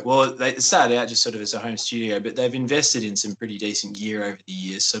studio. Well, they started out just sort of as a home studio, but they've invested in some pretty decent gear over the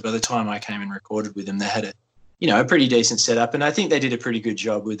years. So by the time I came and recorded with them, they had a pretty decent setup, and I think they did a pretty good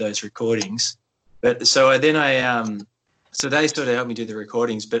job with those recordings. But so then so they sort of helped me do the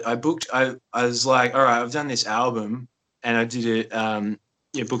recordings, but I was like, all right, I've done this album. And I did it,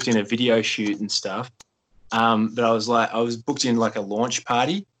 booked in a video shoot and stuff. But I was booked in like a launch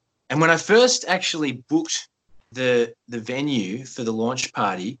party. And when I first actually booked the venue for the launch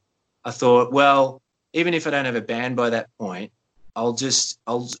party, I thought, well, even if I don't have a band by that point, I'll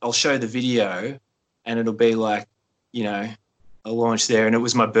show the video, and it'll be like, you know, a launch there. And it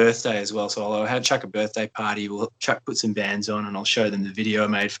was my birthday as well, so I'll have chuck a birthday party. We'll put some bands on, and I'll show them the video I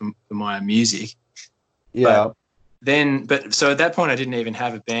made for my music. Yeah. But so at that point, I didn't even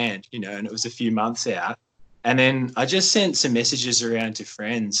have a band, you know, and it was a few months out. And then I just sent some messages around to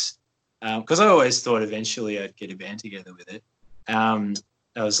friends because I always thought eventually I'd get a band together with it. I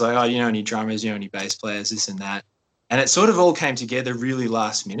was like, oh, you know, any drummers, you know, any bass players, this and that. And it sort of all came together really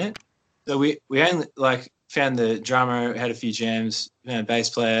last minute. So we only like found the drummer, had a few jams, bass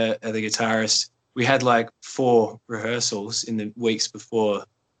player, the guitarist. We had like 4 rehearsals in the weeks before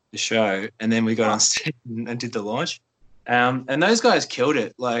the show, and then we got on stage and did the launch. And those guys killed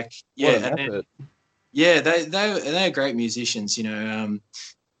it. Like, yeah, they're great musicians, you know.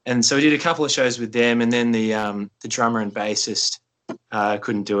 And so we did a couple of shows with them, and then the drummer and bassist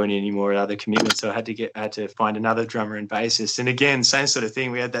couldn't do any more other commitments, so I had to find another drummer and bassist. And again, same sort of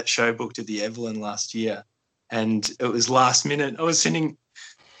thing. We had that show booked at the Evelyn last year, and it was last minute. I was sending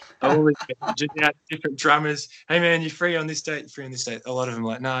all these just out different drummers. Hey man, you free on this date? Free on this date? A lot of them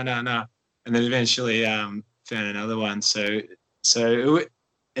like no. And then eventually found another one. So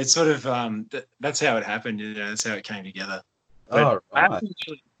it's sort of that's how it happened. You know, that's how it came together. But right.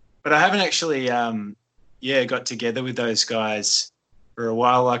 I haven't actually got together with those guys for a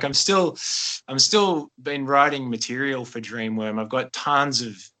while. Like I'm still been writing material for Dreamworm. I've got tons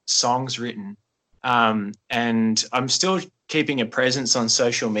of songs written, and I'm still keeping a presence on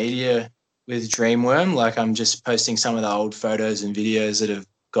social media with Dreamworm. Like I'm just posting some of the old photos and videos that I've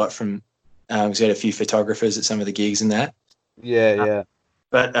got from. We've got a few photographers at some of the gigs and that. Yeah.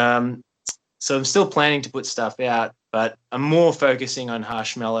 But so I'm still planning to put stuff out, but I'm more focusing on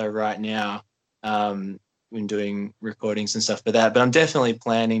Harshmellow right now. When doing recordings and stuff for that, but I'm definitely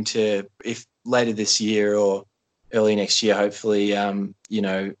planning to, if later this year or early next year, hopefully,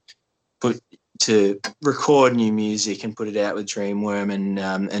 record new music and put it out with Dreamworm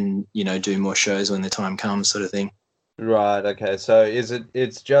and you know, do more shows when the time comes, sort of thing. Right. Okay. So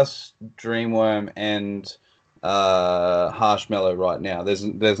it's just Dreamworm and Harshmellow right now.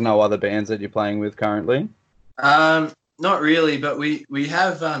 There's no other bands that you're playing with currently? Not really, but we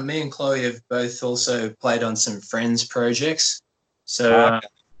have me and Chloe have both also played on some friends projects. So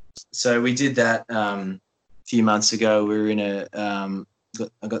so we did that a few months ago. We were in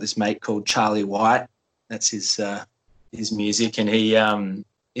I got this mate called Charlie White. That's his music, and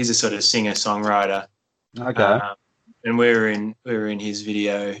he's a sort of singer songwriter. Okay. And we were in his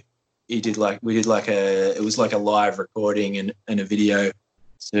video. We did like it was like a live recording and a video.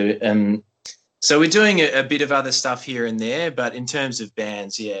 So we're doing a bit of other stuff here and there, but in terms of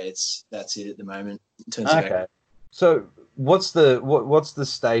bands, that's it at the moment. In terms of so what's the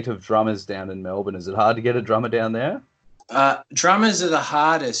state of drummers down in Melbourne? Is it hard to get a drummer down there? Drummers are the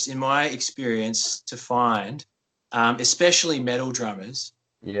hardest, in my experience, to find, especially metal drummers.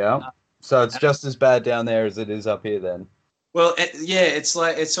 Yeah. So it's just as bad down there as it is up here then. Well, it's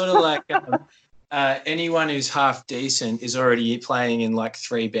sort of like anyone who's half decent is already playing in like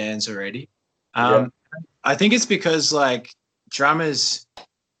 3 bands already. I think it's because like drummers,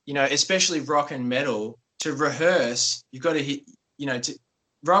 you know, especially rock and metal, to rehearse, you've got to hit, you know, to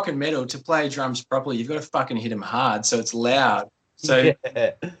rock and metal, to play drums properly, you've got to fucking hit them hard so it's loud. So you've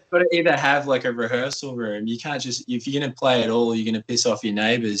got to either have like a rehearsal room. You can't just, if you're going to play at all, you're going to piss off your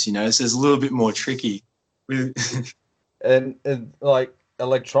neighbours, you know, so it's a little bit more tricky. and like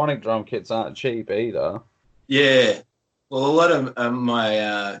electronic drum kits aren't cheap either. Yeah. Well, a lot of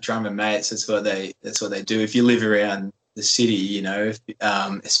my drummer mates, that's what they do. If you live around the city, you know,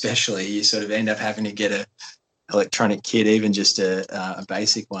 especially, you sort of end up having to get a electronic kit, even just a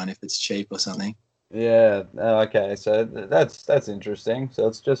basic one if it's cheap or something. Yeah. Okay. So that's interesting. So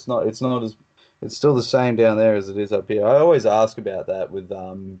it's still the same down there as it is up here. I always ask about that with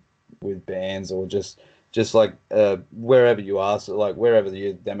bands or just like wherever you are, so like wherever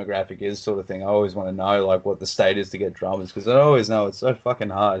your demographic is, sort of thing. I always want to know like what the state is to get drummers, because I always know it's so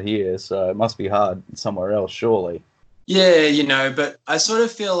fucking hard here, so it must be hard somewhere else, surely. Yeah, you know, but I sort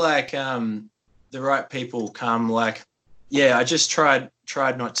of feel like the right people come. Like, yeah, I just tried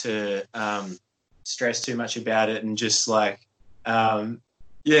not to stress too much about it, and just like,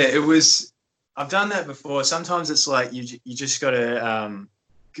 it was. I've done that before. Sometimes it's like you just got to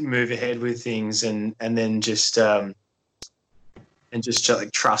move ahead with things and then just like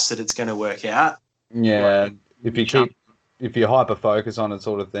trust that it's going to work out. Yeah, like, if you hyper focus on it,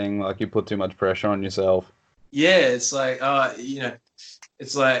 sort of thing, like you put too much pressure on yourself. Yeah, it's like you know,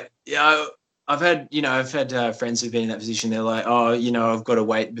 it's like I I've had friends who've been in that position. They're like, oh, I've got to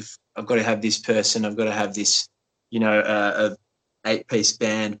wait. I've got to have this person. I've got to have this, a 8-piece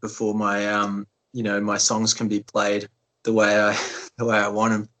band before my, my songs can be played the way I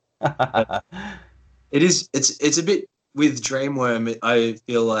want them. It's a bit with Dreamworm. I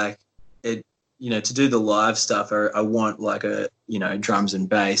feel like it, to do the live stuff, I want like a, drums and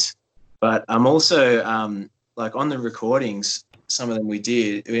bass, but I'm also like on the recordings. Some of them we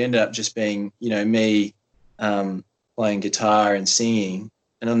ended up just being, me playing guitar and singing.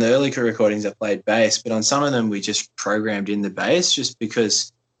 And on the early recordings, I played bass, but on some of them we just programmed in the bass just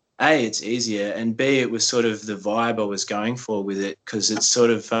because A, it's easier, and B, it was sort of the vibe I was going for with it, because it's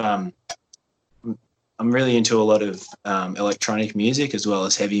sort of I'm really into a lot of electronic music as well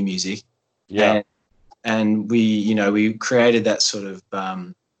as heavy music. Yeah. And we created that sort of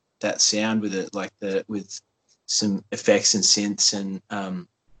that sound with it, like with some effects and synths and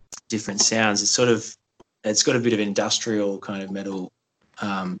different sounds. It's got a bit of industrial kind of metal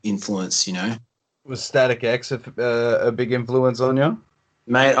influence, Was Static X a big influence on you?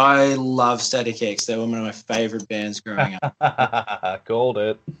 Mate, I love Static X. They were one of my favourite bands growing up. Called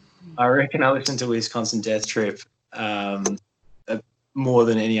it. I reckon I listened to Wisconsin Death Trip more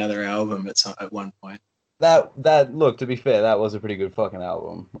than any other album at one point. That look, to be fair, that was a pretty good fucking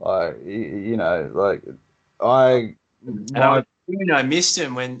album. I missed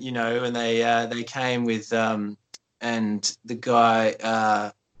him when they came with and the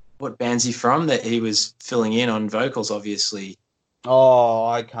guy, what band's he from, that he was filling in on vocals, obviously. Oh,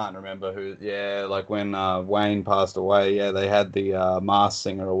 I can't remember who. Yeah, like when Wayne passed away. Yeah, they had the Masked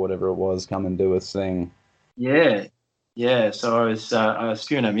Singer or whatever it was come and do a thing. Yeah. So I was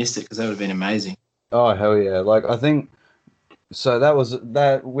fearing I missed it, because that would have been amazing. Oh hell yeah! Like I think so.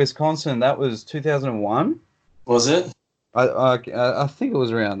 That Wisconsin. That was 2001. Was it? I think it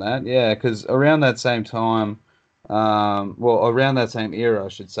was around that. Yeah, because around that same time, around that same era, I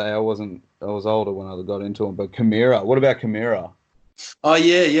should say. I was older when I got into them. But Chimera. What about Chimera? Oh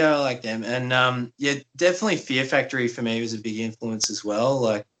yeah, I like them. And definitely Fear Factory for me was a big influence as well.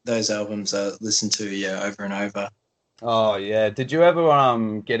 Like those albums I listened to over and over. Oh yeah. Did you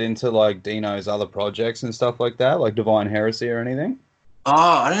ever get into like Dino's other projects and stuff like that, like Divine Heresy or anything? Oh,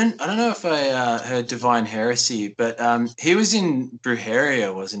 I don't know if I heard Divine Heresy, but he was in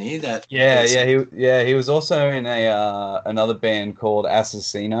Brujeria, wasn't he? He was also in another band called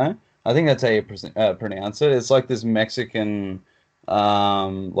Asesino. I think that's how you pronounce it. It's like this Mexican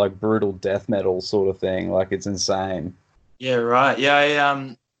like brutal death metal sort of thing. Like it's insane. Yeah, right.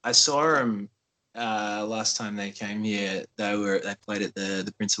 Yeah, I saw him last time they came here. They played at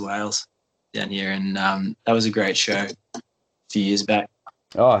the Prince of Wales down here, and that was a great show a few years back.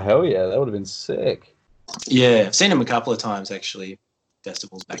 Oh hell yeah, that would have been sick. Yeah, I've seen them a couple of times actually,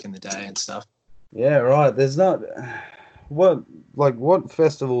 festivals back in the day and stuff. Yeah, right. There's not what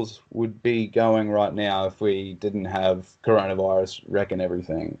festivals would be going right now if we didn't have coronavirus wrecking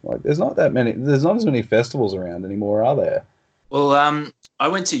everything? Like there's not as many festivals around anymore, are there? Well, I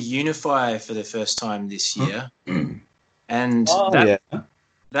went to Unify for the first time this year, and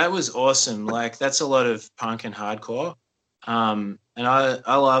that was awesome. Like that's a lot of punk and hardcore. And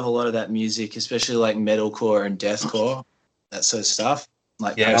I love a lot of that music, especially like metalcore and deathcore, that sort of stuff.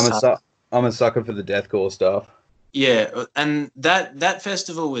 Like I'm a sucker for the deathcore stuff. Yeah, and that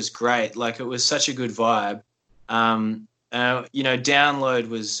festival was great. Like it was such a good vibe. Download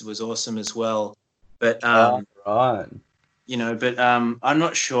was awesome as well. But right. I'm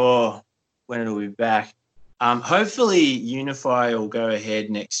not sure when it'll be back. Hopefully Unify will go ahead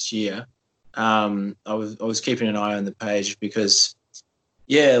next year. I was keeping an eye on the page because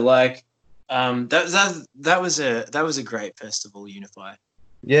that was a great festival, Unify.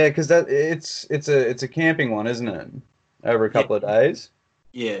 Yeah, because it's a camping one, isn't it? Over a couple of days.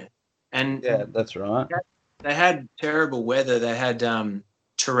 Yeah, and yeah, that's right. They had terrible weather. They had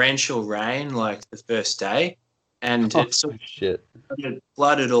torrential rain like the first day, and it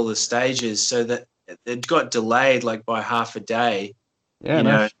flooded all the stages, so that it got delayed like by half a day.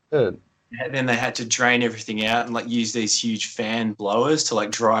 Yeah, shit. And then they had to drain everything out and like use these huge fan blowers to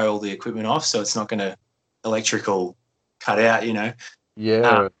like dry all the equipment off, so it's not going to electrical cut out.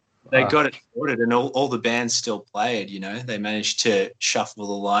 Yeah. They got it sorted, and all the bands still played. They managed to shuffle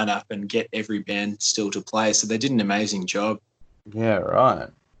the lineup and get every band still to play. So they did an amazing job. Yeah, right.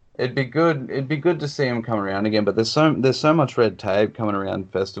 It'd be good to see them come around again, but there's so much red tape coming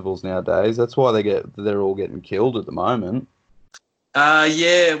around festivals nowadays. That's why they're all getting killed at the moment.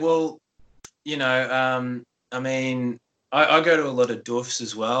 Yeah. Well, I mean, I go to a lot of doofs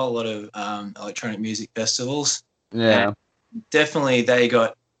as well, a lot of electronic music festivals. Yeah. Definitely they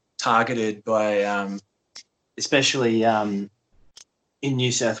got targeted by, especially in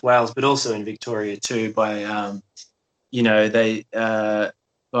New South Wales, but also in Victoria too, by they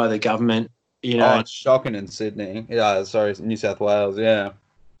by the government. Oh, it's shocking in Sydney. Yeah, sorry, New South Wales. Yeah.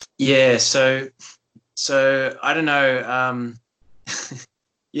 Yeah. So I don't know.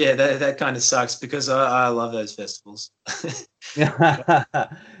 Yeah, that kind of sucks because I love those festivals. Yeah,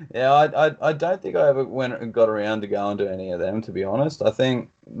 I don't think I ever got around to going to any of them, to be honest. I think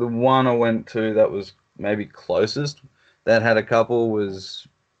the one I went to that was maybe closest that had a couple was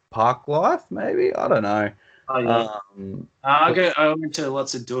Park Life, maybe. I don't know. Oh yeah. I went to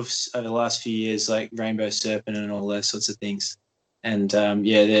lots of doofs over the last few years, like Rainbow Serpent and all those sorts of things. And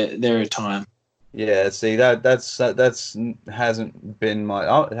they're a time. Yeah, see that's hasn't been my.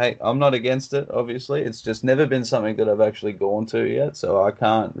 Oh, hey, I'm not against it. Obviously, it's just never been something that I've actually gone to yet. So I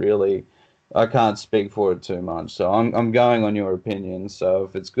can't speak for it too much. So I'm going on your opinion. So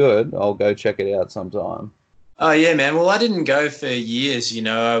if it's good, I'll go check it out sometime. Oh yeah, man. Well, I didn't go for years.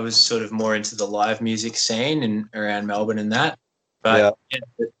 I was sort of more into the live music scene and around Melbourne and that. But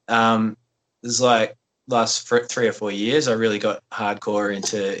there's like last 3 or 4 years, I really got hardcore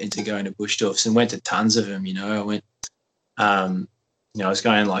into going to bush doofs and went to tons of them. I went, I was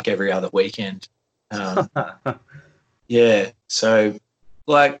going like every other weekend. Yeah. So,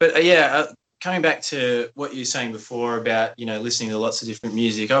 coming back to what you were saying before about, listening to lots of different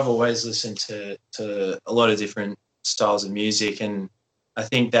music, I've always listened to a lot of different styles of music. And I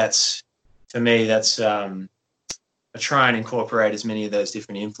think for me, I try and incorporate as many of those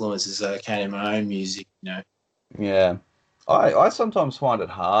different influences as I can in my own music, Yeah. I sometimes find it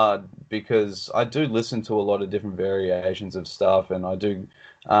hard because I do listen to a lot of different variations of stuff, and I do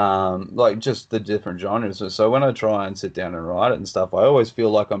like just the different genres. So when I try and sit down and write it and stuff, I always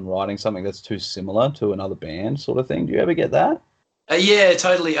feel like I'm writing something that's too similar to another band sort of thing. Do you ever get that? Yeah,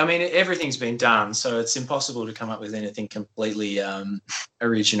 totally. I mean, everything's been done, so it's impossible to come up with anything completely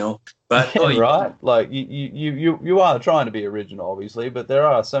original. But right, like you are trying to be original, obviously, but there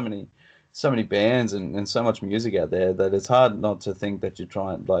are so many bands and so much music out there that it's hard not to think that you're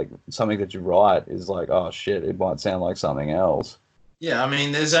trying, like, something that you write is like, oh shit, it might sound like something else. Yeah, I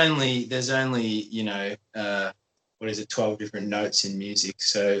mean, there's only what is it, 12 different notes in music,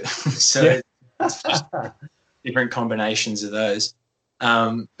 so Yeah. it's just different combinations of those.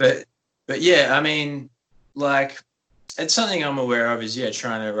 But yeah, I mean, like, it's something I'm aware of is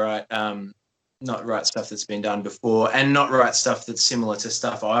trying to write, not write stuff that's been done before, and not write stuff that's similar to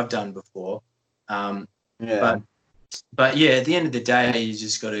stuff I've done before. Yeah. But yeah, at the end of the day, you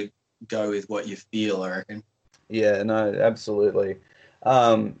just got to go with what you feel, I reckon. Yeah, no, absolutely.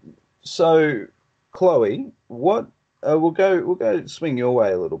 So Chloe, what we'll go swing your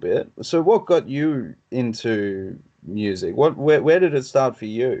way a little bit. So what got you into music? Where did it start for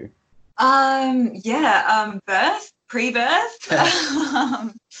you? Pre-birth.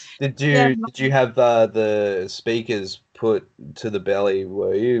 Did you have the speakers put to the belly?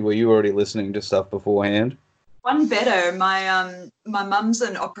 Were you already listening to stuff beforehand? One better. My mum's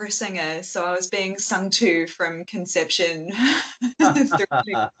an opera singer, so I was being sung to from conception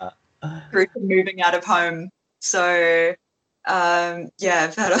through to moving out of home. So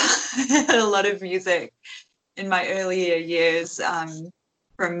I've had had a lot of music in my earlier years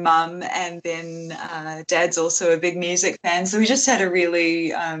from mum, and then dad's also a big music fan. So we just had a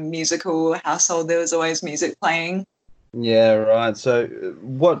really musical household. There was always music playing. Yeah, right. So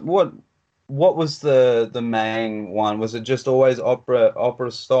what was the main one? Was it just always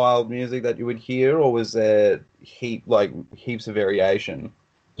opera style music that you would hear, or was there heaps of variation?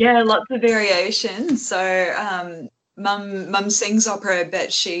 Yeah, lots of variation. So Mum sings opera,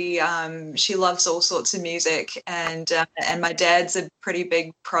 but she loves all sorts of music, and my dad's a pretty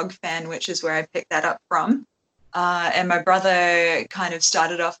big prog fan, which is where I picked that up from. And my brother kind of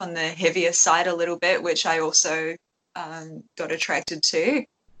started off on the heavier side a little bit, which I also got attracted to.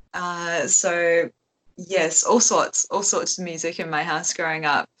 So yes, all sorts of music in my house growing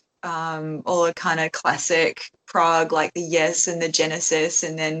up. All a kind of classic prog, like the Yes and the Genesis,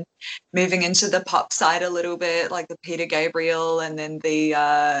 and then moving into the pop side a little bit, like the Peter Gabriel, and then the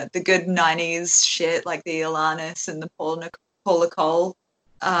good 90s shit, like the Alanis and the Paul Nicole.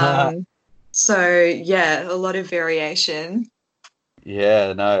 So yeah, a lot of variation.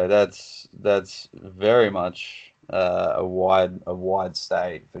 Yeah, no, that's very much a wide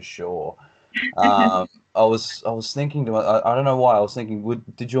state for sure. I was thinking I don't know why I was thinking.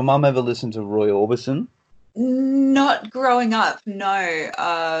 Did your mum ever listen to Roy Orbison? Not growing up,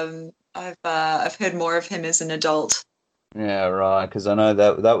 no. I've heard more of him as an adult. Yeah, right. Because I know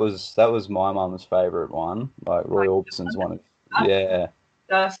that was my mum's favorite one, like Roy Orbison's one. Yeah.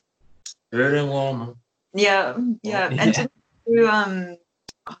 Very warm. Yeah. And to do, no,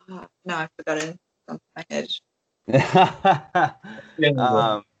 I forgot it on my head.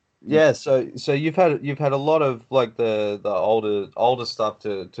 Yeah, so you've had a lot of like the older stuff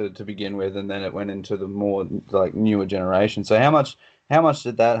to begin with, and then it went into the more like newer generation. So how much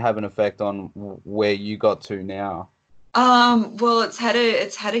did that have an effect on where you got to now? Well, it's had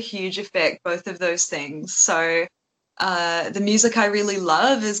a huge effect, both of those things. So the music I really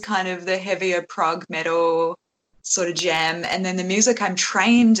love is kind of the heavier prog metal sort of jam, and then the music I'm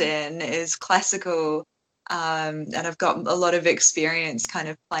trained in is classical. And I've got a lot of experience kind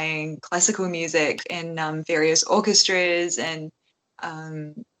of playing classical music in various orchestras and,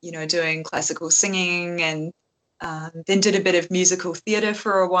 doing classical singing, and then did a bit of musical theatre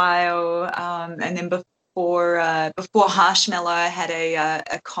for a while. And then before Harshmellow, I had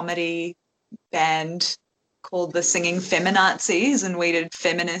a comedy band called the Singing Feminazis, and we did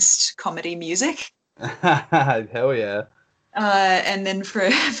feminist comedy music. Hell yeah. And then for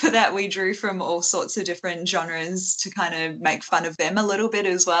that, we drew from all sorts of different genres to kind of make fun of them a little bit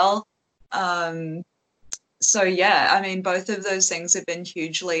as well. So yeah, I mean, both of those things have been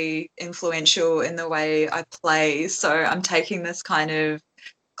hugely influential in the way I play. So I'm taking this kind of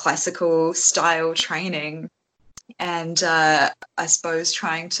classical style training and I suppose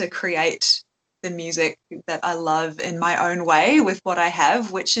trying to create the music that I love in my own way with what I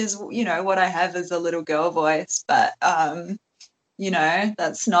have, which is, what I have is a little girl voice, but,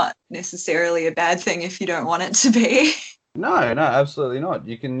 that's not necessarily a bad thing if you don't want it to be. No, absolutely not.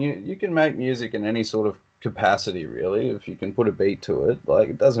 You can make music in any sort of capacity, really, if you can put a beat to it. Like,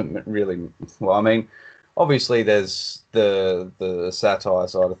 it doesn't really, well, I mean, obviously there's the satire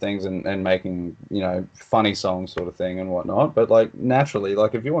side of things and making, funny songs sort of thing and whatnot. But like naturally,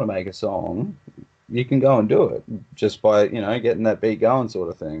 like if you want to make a song, you can go and do it just by, getting that beat going sort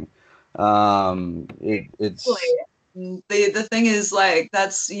of thing. It's the thing is, like,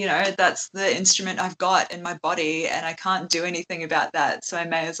 that's the instrument I've got in my body and I can't do anything about that. So I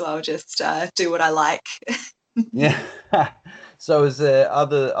may as well just do what I like. Yeah. So is there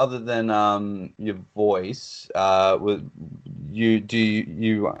other than your voice, I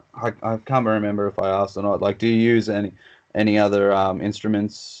can't remember if I asked or not, like, do you use any other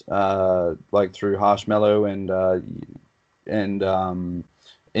instruments like through Harshmellow and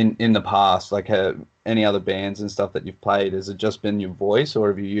in the past, like any other bands and stuff that you've played? Has it just been your voice or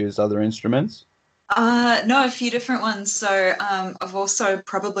have you used other instruments? No, a few different ones. So I've also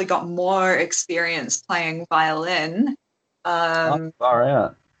probably got more experience playing violin. Far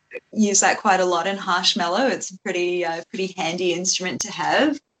out. Use that quite a lot in Harshmellow. It's a pretty handy instrument to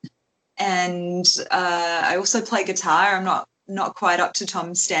have. And I also play guitar. I'm not quite up to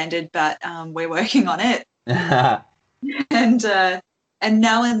Tom's standard, but we're working on it. And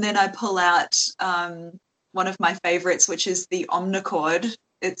now and then I pull out one of my favorites, which is the omnichord.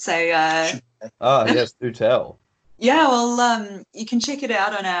 It's a oh yes, do tell. Yeah, well, you can check it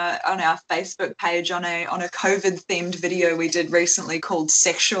out on our Facebook page on a COVID themed video we did recently called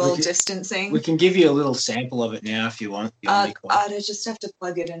 "Sexual Distancing." We can give you a little sample of it now if you want. I just have to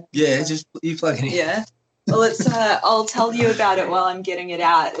plug it in. Yeah, just you plug it in. Yeah. Well, it's I'll tell you about it while I'm getting it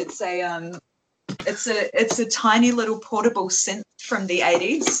out. It's a tiny little portable synth from the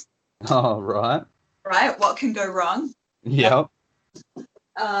 80s. Oh, right. Right. What can go wrong? Yep.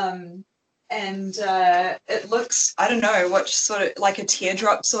 And it looks, I don't know, what sort of like a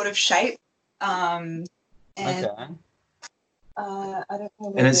teardrop sort of shape. And okay. I don't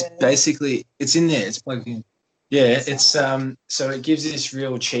know. And it's basically, it's in there. It's plugged in. Yeah, it's so it gives this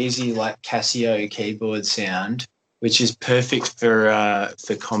real cheesy like Casio keyboard sound, which is perfect for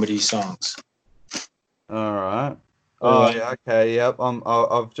comedy songs. All right. Oh yeah. Okay. Yep.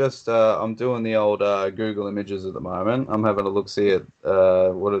 I'm doing the old Google images at the moment. I'm having a look see at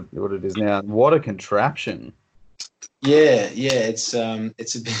what it is now. What a contraption. Yeah. It's a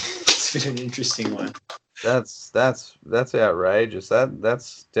bit of an interesting one. That's outrageous.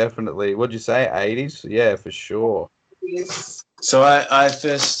 That's definitely, what'd you say, 80s? Yeah, for sure. So I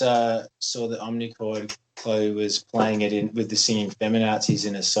first saw the omnichord. Chloe was playing it with the Singing Feminazis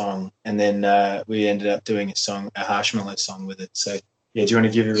in a song, and then we ended up doing a Harshmellow song with it. So yeah, do you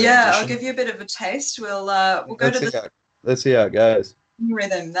want to give it? Yeah, I'll give you a bit of a taste. We'll go to the let's see how it goes.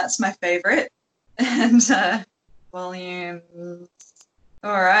 Rhythm. That's my favorite, and volume.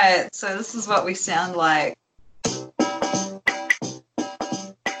 All right, so this is what we sound like.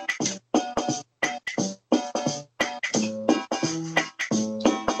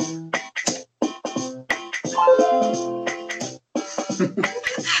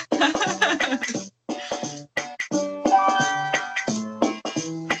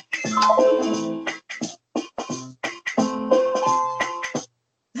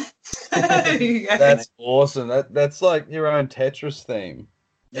 There you go. That's awesome. That's like your own Tetris theme.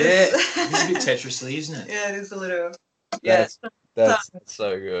 Yeah, it's a bit Tetris-y, isn't it? Yeah, it is a little. Yeah, That's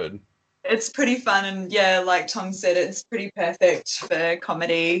so good. it's pretty fun, and yeah, like Tom said, it's pretty perfect for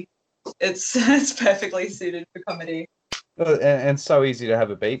comedy. It's perfectly suited for comedy. And so easy to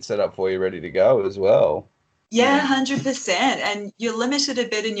have a beat set up for you, ready to go as well. Yeah, 100%. And you're limited a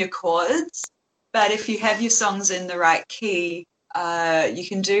bit in your chords, but if you have your songs in the right key, you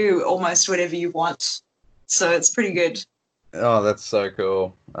can do almost whatever you want. So it's pretty good. Oh, that's so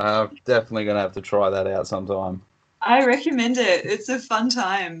cool. I'm definitely gonna have to try that out sometime. I recommend it. It's a fun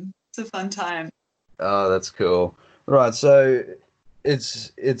time. It's a fun time. Oh, that's cool. Right, so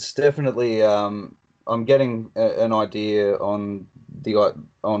it's definitely I'm getting an idea on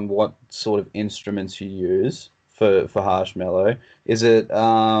what sort of instruments you use for Harshmellow. Is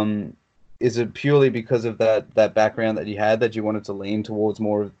it purely because of that background that you had that you wanted to lean towards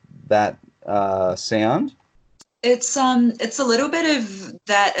more of that sound? It's a little bit of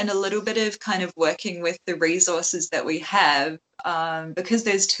that and a little bit of kind of working with the resources that we have, because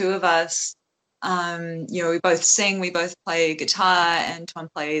there's two of us. We both sing, we both play guitar, and Tom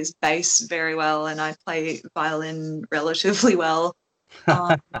plays bass very well, and I play violin relatively well.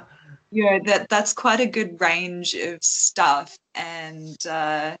 That's quite a good range of stuff, and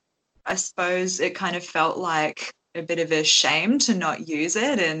I suppose it kind of felt like a bit of a shame to not use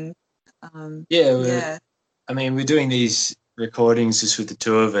it, and yeah. I mean, we're doing these recordings just with the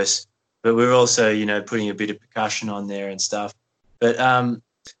two of us, but we're also, putting a bit of percussion on there and stuff. But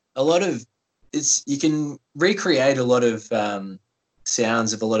a lot of you can recreate a lot of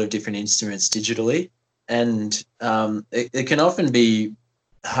sounds of a lot of different instruments digitally, and it can often be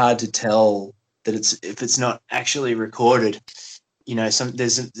hard to tell that if it's not actually recorded.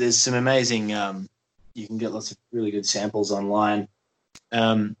 There's some amazing you can get lots of really good samples online,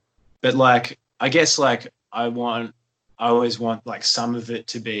 but I guess I always want some of it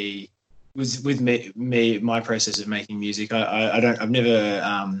to be with me my process of making music. I've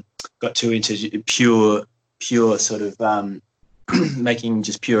never got too into pure sort of making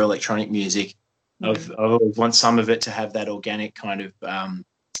just pure electronic music. Mm. I always want some of it to have that organic kind of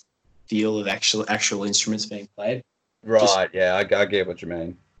feel of actual instruments being played. Right. Yeah, I get what you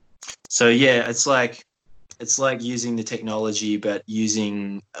mean. So yeah, it's like using the technology, but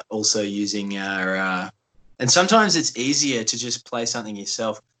also using our. And sometimes it's easier to just play something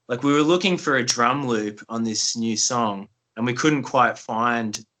yourself. Like we were looking for a drum loop on this new song, and we couldn't quite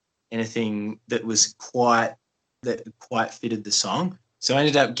find anything that quite fitted the song. So I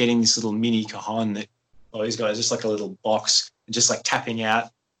ended up getting this little mini cajon that these guys just like a little box, and just tapping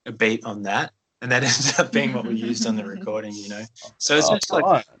out a beat on that, and that ended up being what we used on the recording. So it's just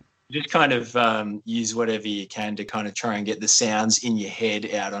you just kind of use whatever you can to kind of try and get the sounds in your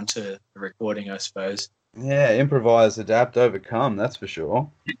head out onto the recording, I suppose. Yeah, improvise, adapt, overcome, that's for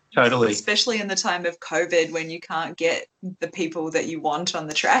sure. Totally. Especially in the time of COVID when you can't get the people that you want on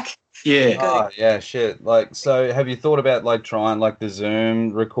the track. Yeah. Oh, yeah, shit. So have you thought about trying the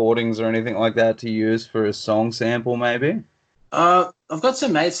Zoom recordings or anything like that to use for a song sample maybe? I've got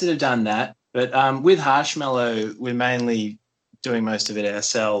some mates that have done that, but with Harshmellow, we're mainly doing most of it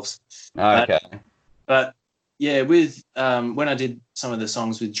ourselves. Okay. But yeah, with when I did some of the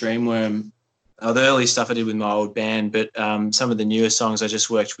songs with Dreamworm, the early stuff I did with my old band, but some of the newer songs I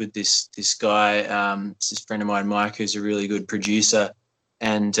just worked with this guy, this friend of mine, Mike, who's a really good producer,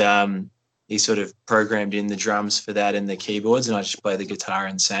 and he sort of programmed in the drums for that and the keyboards, and I just played the guitar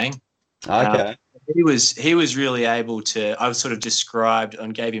and sang. Okay. He was really able to. I sort of described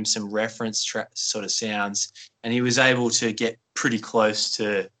and gave him some reference sort of sounds, and he was able to get pretty close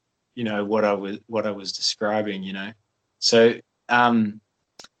to, what I was describing. So.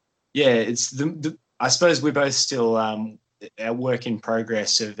 Yeah, it's I suppose we're both still our work in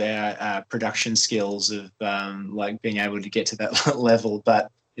progress of our production skills of being able to get to that level. But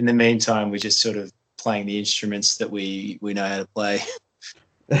in the meantime, we're just sort of playing the instruments that we know how to play.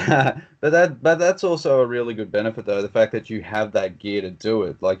 But that's also a really good benefit, though, the fact that you have that gear to do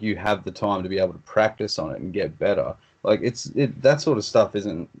it. You have the time to be able to practice on it and get better. That sort of stuff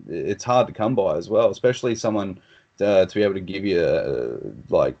it's hard to come by as well, especially someone. To be able to give you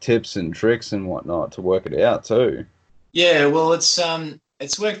tips and tricks and whatnot to work it out too. Yeah, well, it's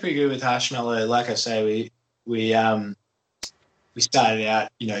worked pretty good with Harshmellow. Like I say, we started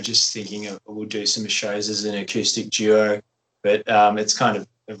out, just thinking we'll do some shows as an acoustic duo, but it's kind of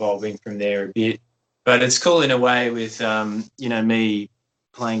evolving from there a bit. But it's cool in a way with me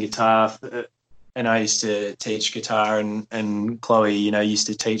playing guitar, and I used to teach guitar, and Chloe, used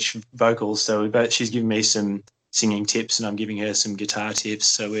to teach vocals. So she's given me some singing tips, and I'm giving her some guitar tips.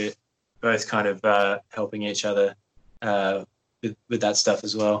 So both kind of helping each other with that stuff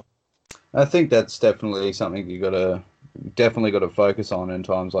as well. I think that's definitely something you definitely got to focus on in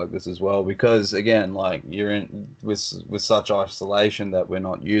times like this as well, because again, like you're in with such isolation that we're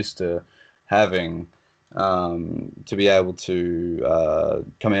not used to having, to be able to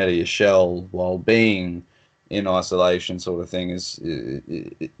come out of your shell while being in isolation, sort of thing,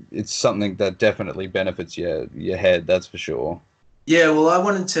 it's something that definitely benefits your head, that's for sure. Yeah, well, I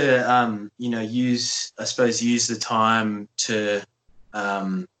wanted to use the time to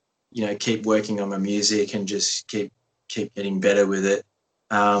keep working on my music and just keep getting better with it.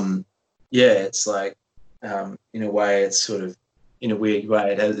 It's like in a way, it's sort of, in a weird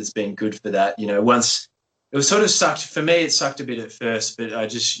way, it's been good for that. Once it was sort of sucked for me, it sucked a bit at first, but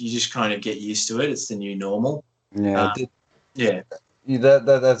you just kind of get used to it. It's the new normal. Yeah. Yeah.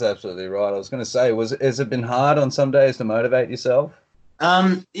 That's absolutely right. I was going to say, has it been hard on some days to motivate yourself?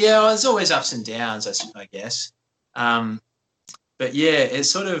 There's always ups and downs, I guess. But yeah,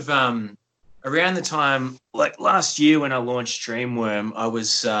 it's sort of around the time, like last year when I launched Dreamworm, I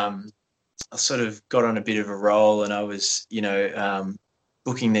sort of got on a bit of a roll, and I was,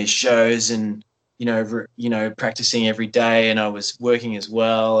 booking these shows and, practicing every day, and I was working as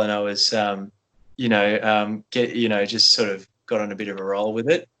well, and I was, just sort of got on a bit of a roll with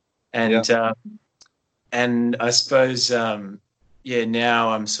it. And, and I suppose, now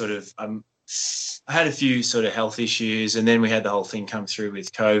I had a few sort of health issues, and then we had the whole thing come through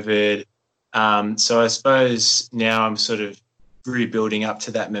with COVID. So I suppose now I'm sort of rebuilding up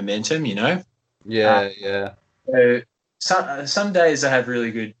to that momentum, Yeah. So some days I have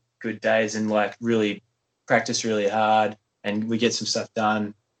really good days and like really practice really hard and we get some stuff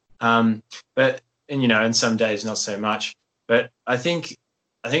done. And some days not so much. But I think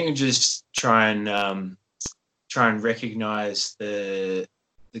we just try and recognize the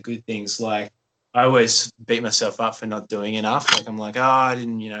good things. Like I always beat myself up for not doing enough. Like I'm like, I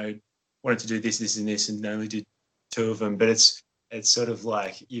didn't, wanted to do this and this, and only did 2 of them. But it's sort of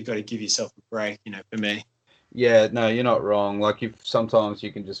like you've got to give yourself a break, for me. Yeah, no, you're not wrong. Like sometimes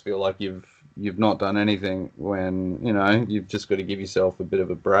you can just feel like you've not done anything when, you've just got to give yourself a bit of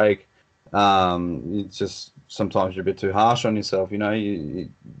a break. It's just sometimes you're a bit too harsh on yourself.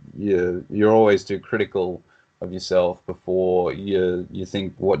 You're always too critical of yourself before you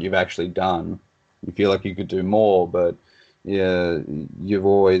think what you've actually done. You feel like you could do more, but yeah, you've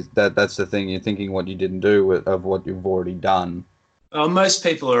always that's the thing. You're thinking what you didn't do of what you've already done. Well, most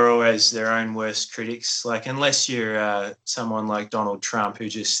people are always their own worst critics. Like unless you're someone like Donald Trump who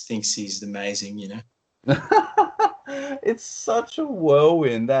just thinks he's amazing, It's such a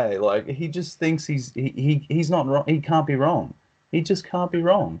whirlwind, eh? Like he just thinks he's not wrong. He can't be wrong. He just can't be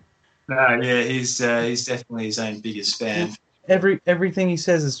wrong. No, yeah, he's definitely his own biggest fan. Everything he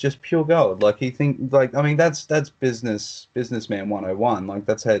says is just pure gold. Like that's businessman 101. Like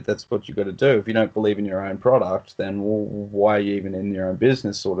that's what you got to do. If you don't believe in your own product, then why are you even in your own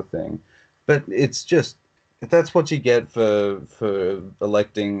business, sort of thing. But it's just that's what you get for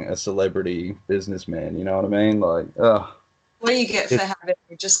electing a celebrity businessman. You know what I mean? Like, what you get for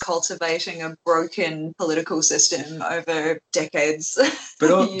just cultivating a broken political system over decades. But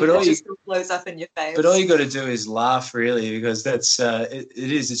all just blows up in your face. But all you got to do is laugh, really, because that's it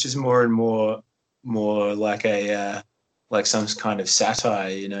is. It's just more and more like a like some kind of satire.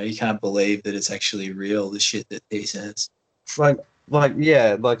 You can't believe that it's actually real. The shit that he says. Like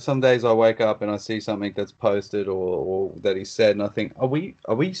some days I wake up and I see something that's posted or that he said, and I think, are we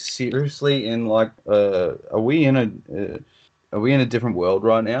seriously in are we in a different world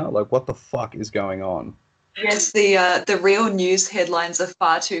right now? Like, what the fuck is going on? Yes, the real news headlines are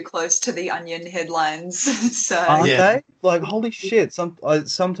far too close to the Onion headlines. So aren't they? Like, holy shit!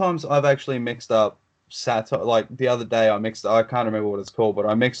 Sometimes I've actually mixed up satire. Like the other day, I can't remember what it's called, but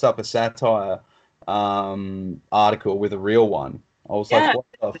I mixed up a satire article with a real one. I was like, what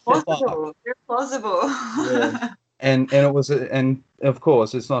the fuck? They're plausible. Yeah. And it was, and of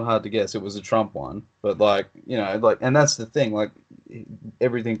course, it's not hard to guess. It was a Trump one, but and that's the thing. Like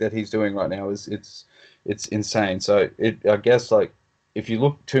everything that he's doing right now it's insane. So I guess like if you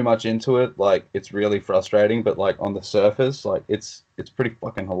look too much into it, like it's really frustrating. But like on the surface, like it's pretty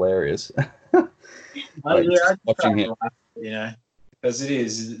fucking hilarious. Watching him, because it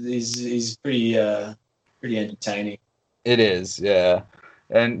is. He's pretty entertaining. It is, yeah.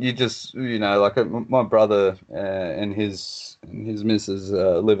 And you just, like my brother and his missus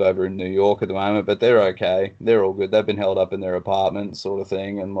live over in New York at the moment, but they're okay. They're all good. They've been held up in their apartment, sort of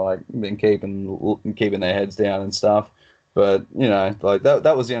thing, and like been keeping their heads down and stuff. But like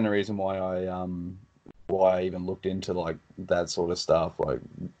that was the only reason why I even looked into like that sort of stuff. Like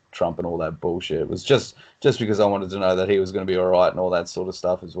Trump and all that bullshit. It was just because I wanted to know that he was going to be all right and all that sort of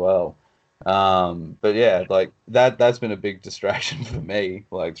stuff as well. But yeah, like that's been a big distraction for me,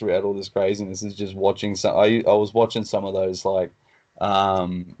 like throughout all this craziness, is just watching I was watching some of those like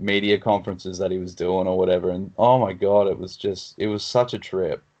media conferences that he was doing or whatever, and oh my God, it was such a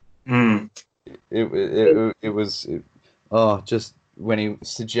trip. Just when he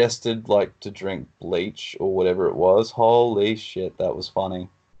suggested like to drink bleach or whatever it was, holy shit, that was funny.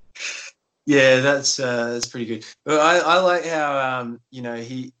 Yeah, that's pretty good. But I like how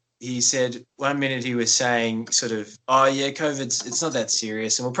he said one minute he was saying sort of, oh yeah, it's not that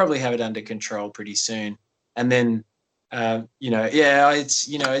serious and we'll probably have it under control pretty soon, and then it's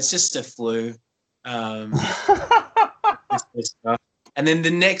just a flu, and then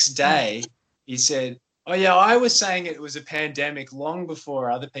the next day he said, oh yeah, I was saying it was a pandemic long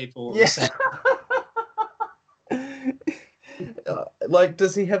before other people were saying. Like,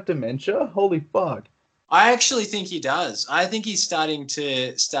 does he have dementia? Holy fuck. I actually think he does. I think he's starting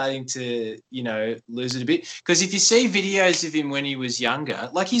to lose it a bit, because if you see videos of him when he was younger,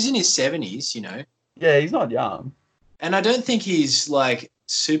 like he's in his 70s, Yeah, he's not young. And I don't think he's like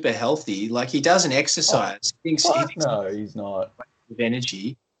super healthy. Like he doesn't exercise. No, he's not. With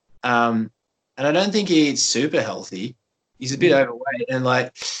energy. And I don't think he eats super healthy. He's a bit overweight, and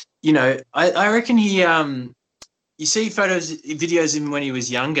like, I reckon he you see videos of him when he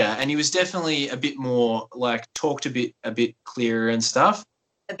was younger, and he was definitely a bit more like talked a bit clearer and stuff.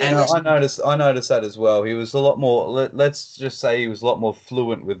 And I noticed that as well. He was a lot more. Let's just say he was a lot more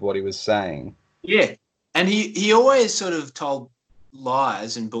fluent with what he was saying. Yeah, and he always sort of told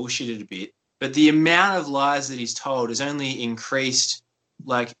lies and bullshitted a bit, but the amount of lies that he's told has only increased.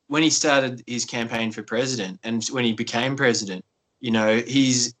 Like when he started his campaign for president, and when he became president,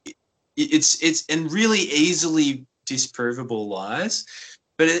 it's and really easily disprovable lies.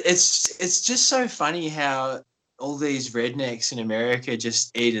 But it's just so funny how all these rednecks in America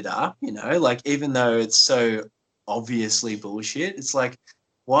just eat it up, like even though it's so obviously bullshit, it's like,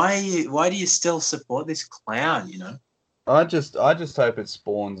 why do you still support this clown, I just hope it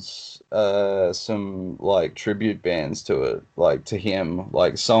spawns some like tribute bands to it, like to him,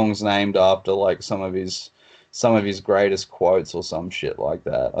 like songs named after like some of his greatest quotes or some shit like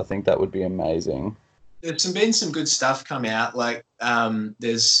that. I think that would be amazing. There's been some good stuff come out. Like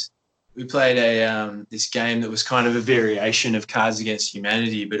we played this game that was kind of a variation of Cards Against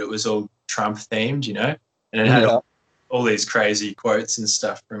Humanity, but it was all Trump themed, and it had all these crazy quotes and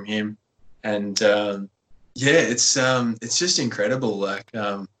stuff from him, and it's just incredible. Like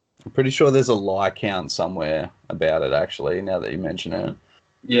I'm pretty sure there's a lie count somewhere about it actually. Now that you mention it,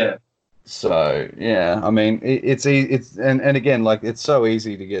 yeah. So yeah, I mean, it's and again, like it's so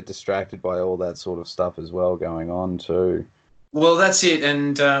easy to get distracted by all that sort of stuff as well going on too. Well, that's it,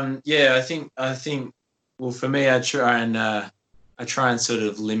 and I think. Well, for me, I try and sort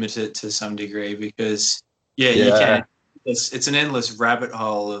of limit it to some degree, because you can. It's an endless rabbit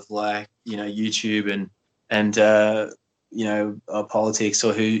hole of like YouTube and politics,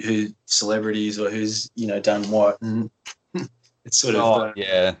 or who celebrities, or who's done what. And it's sort of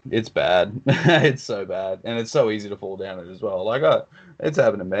it's bad. It's so bad, and it's so easy to fall down it as well. Like it's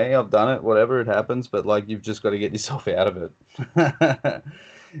happened to me. I've done it. Whatever, it happens. But like you've just got to get yourself out of it.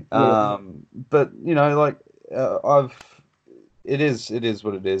 But it is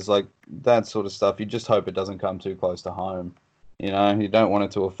what it is. Like that sort of stuff. You just hope it doesn't come too close to home. You don't want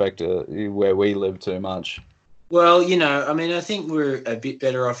it to affect where we live too much. Well, I mean, I think we're a bit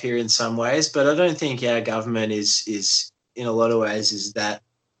better off here in some ways, but I don't think our government is in a lot of ways is that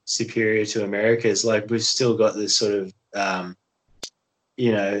superior to America's. Like we've still got this sort of,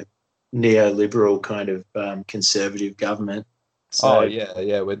 neoliberal kind of conservative government. So,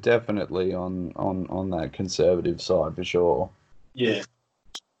 we're definitely on that conservative side for sure. Yeah.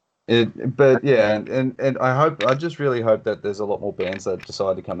 And I just really hope that there's a lot more bands that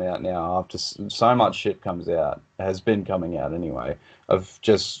decide to come out now after so much shit has been coming out anyway, of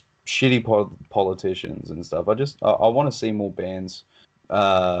just shitty politicians and stuff. I want to see more bands,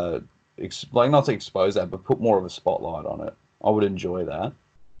 not to expose that, but put more of a spotlight on it. I would enjoy that.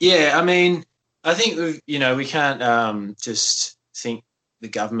 Yeah, I mean, I think we can't just think the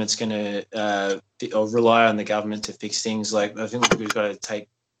government's going to or rely on the government to fix things. Like I think we've got to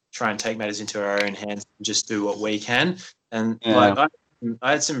try and take matters into our own hands and just do what we can. And like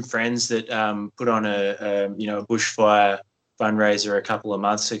I had some friends that put on a bushfire fundraiser a couple of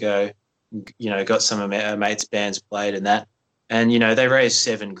months ago. Got some of our mates' bands played and that, and they raised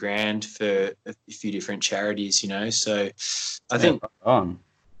 $7,000 for a few different charities. So I think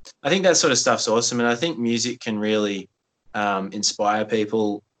that sort of stuff's awesome, and I think music can really inspire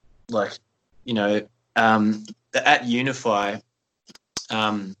people like, you know, at Unify,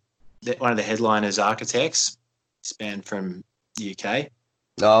 one of the headliners, Architects, this band from the UK.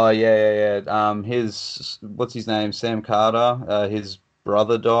 Oh yeah. What's his name? Sam Carter. His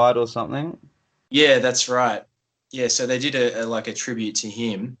brother died or something. Yeah, that's right. Yeah, so they did a tribute to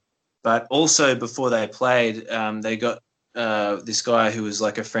him, but also before they played, they got this guy who was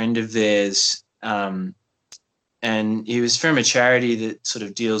like a friend of theirs, and he was from a charity that sort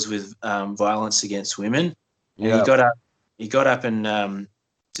of deals with violence against women. And Yeah. he got up and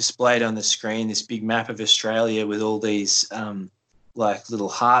displayed on the screen this big map of Australia with all these like little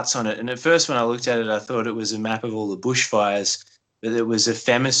hearts on it. And at first, when I looked at it, I thought it was a map of all the bushfires, but it was a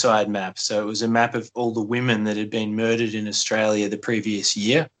femicide map. So it was a map of all the women that had been murdered in Australia the previous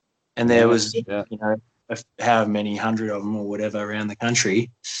year. And there was, however many hundred of them or whatever around the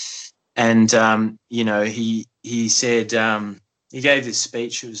country. And, he said, he gave this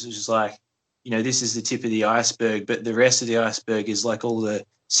speech. It was just like, this is the tip of the iceberg, but the rest of the iceberg is like all the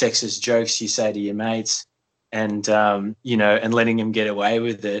sexist jokes you say to your mates and letting them get away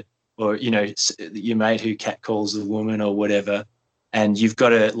with it, or, your mate who catcalls a woman or whatever. And you've got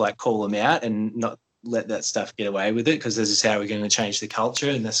to like call them out and not let that stuff get away with it, because this is how we're going to change the culture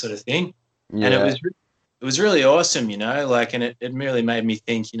and that sort of thing. Yeah. And it was really awesome, and it really made me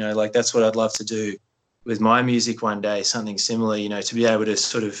think, like that's what I'd love to do with my music one day, something similar, to be able to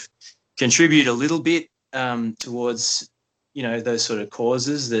sort of contribute a little bit towards, those sort of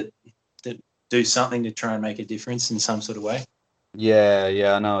causes that do something to try and make a difference in some sort of way. Yeah,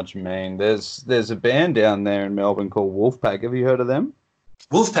 I know what you mean. There's a band down there in Melbourne called Wolfpack. Have you heard of them?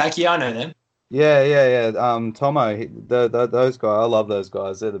 Wolfpack, yeah, I know them. Yeah. Tomo, those guys, I love those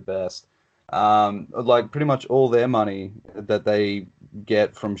guys. They're the best. Like pretty much all their money that they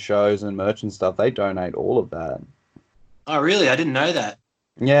get from shows and merch and stuff, they donate all of that. Oh, really? I didn't know that.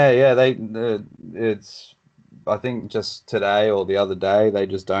 Yeah. It's I think just today or the other day they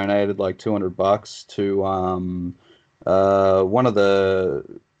just donated like $200 to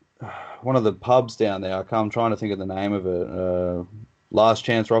one of the pubs down there. I'm trying to think of the name of it. Last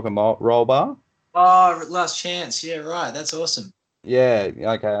Chance Rock and Roll Bar. Oh, Last Chance. Yeah, right. That's awesome. Yeah.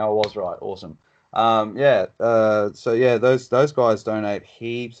 Okay, I was right. Awesome. So those guys donate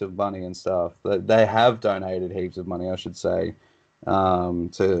heaps of money and stuff. They have donated heaps of money, I should say,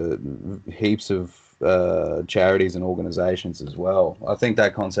 to heaps of charities and organizations as well. I think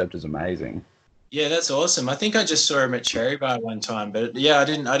that concept is amazing. Yeah, that's awesome. I think I just saw him at Cherry Bar one time, but yeah, I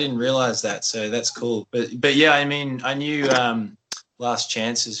didn't realize that. So that's cool. But yeah, I mean, I knew Last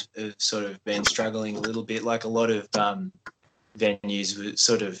Chance has sort of been struggling a little bit, like a lot of venues were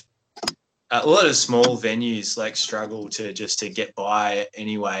sort of a lot of small venues like struggle to get by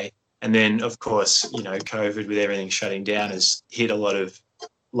anyway. And then of course, COVID with everything shutting down has hit a lot of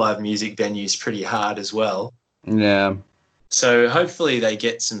live music venues pretty hard as well. Yeah. So hopefully they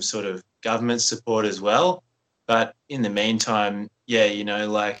get some sort of government support as well. But in the meantime, yeah,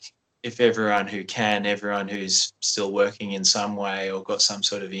 like if everyone who's still working in some way or got some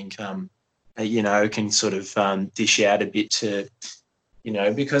sort of income, can sort of dish out a bit to,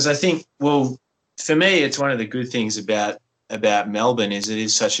 because I think, well, for me, it's one of the good things about Melbourne is it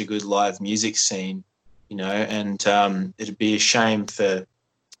is such a good live music scene, and it'd be a shame for,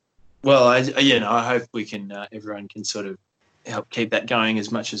 well, I hope we can, everyone can sort of help keep that going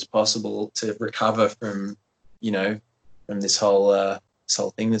as much as possible to recover from, from this whole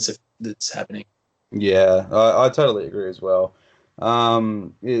thing that's happening. Yeah, I totally agree as well.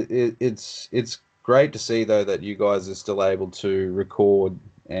 It's great to see though that you guys are still able to record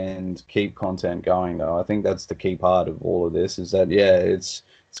and keep content going though. I think that's the key part of all of this is that it's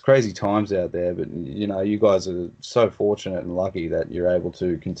crazy times out there, but you guys are so fortunate and lucky that you're able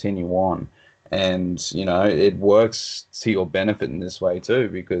to continue on, and it works to your benefit in this way too,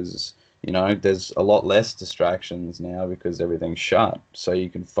 because there's a lot less distractions now because everything's shut, so you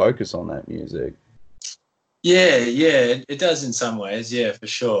can focus on that music. Yeah, it does in some ways, yeah, for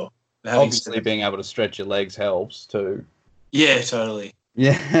sure. Obviously, being able to stretch your legs helps too. Yeah, totally.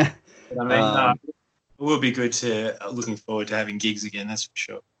 Yeah. But I mean, it will be good looking forward to having gigs again, that's for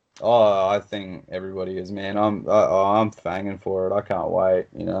sure. Oh, I think everybody is, man. I'm fanging for it. I can't wait,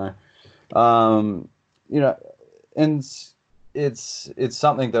 and it's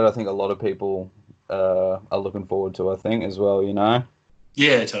something that I think a lot of people are looking forward to, I think, as well,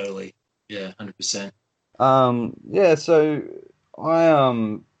 Yeah, totally. Yeah, 100%. So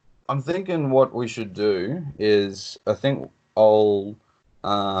I'm thinking what we should do is I think we'll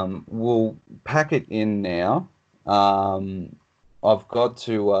pack it in now. I've got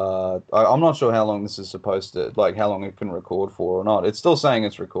to. I'm not sure how long this is supposed to, like, how long it can record for or not. It's still saying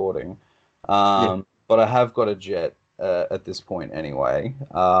it's recording, but I have got a jet at this point anyway.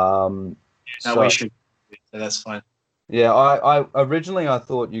 No, we should. So that's fine. Yeah, I originally I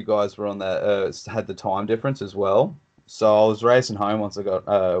thought you guys were on that had the time difference as well. So I was racing home once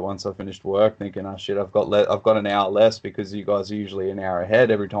I finished work, thinking, oh shit, I've got an hour less because you guys are usually an hour ahead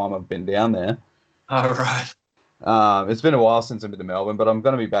every time I've been down there. Oh, right. It's been a while since I've been to Melbourne, but I'm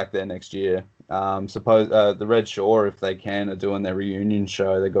going to be back there next year. Suppose the Red Shore, if they can, are doing their reunion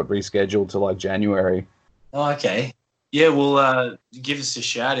show. They got rescheduled to like January. Oh, okay. Yeah, well, give us a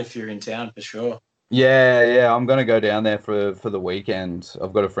shout if you're in town for sure. Yeah, I'm going to go down there for the weekend.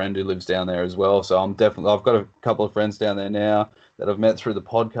 I've got a friend who lives down there as well, so I've got a couple of friends down there now that I've met through the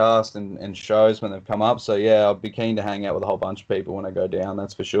podcast and shows when they've come up. So yeah, I'll be keen to hang out with a whole bunch of people when I go down.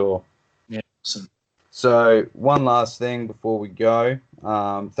 That's for sure. Yeah, awesome. So one last thing before we go.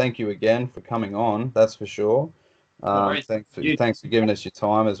 Thank you again for coming on. That's for sure. Thanks for giving us your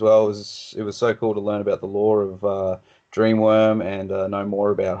time as well. It was so cool to learn about the lore of Dreamworm and know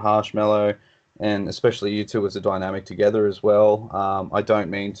more about Harshmellow, and especially you two as a dynamic together as well. I don't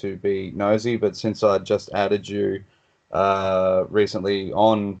mean to be nosy, but since I just added you recently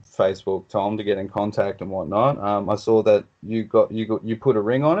on Facebook, Tom, to get in contact and whatnot, I saw that you put a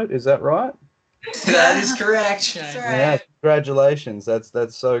ring on it. Is that right? That is correct, Shane. Right. Yeah, congratulations.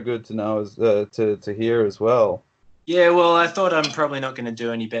 That's so good to know to hear as well. Yeah, well, I thought I'm probably not going to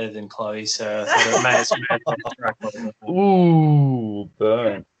do any better than Chloe, so I thought I may as well. Ooh,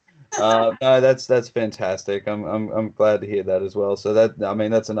 burn. No, that's fantastic. I'm glad to hear that as well. So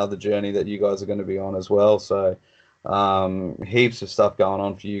that's another journey that you guys are going to be on as well. So heaps of stuff going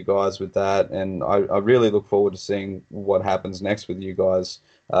on for you guys with that, and I really look forward to seeing what happens next with you guys.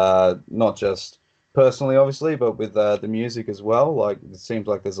 Not just personally, obviously, but with the music as well. Like, it seems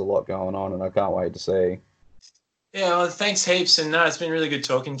like there's a lot going on, and I can't wait to see. Yeah, well, thanks heaps, and no, it's been really good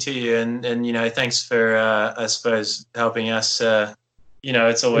talking to you, and thanks for I suppose helping us.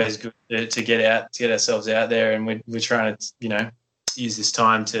 It's always good to get ourselves out there, and we're trying to use this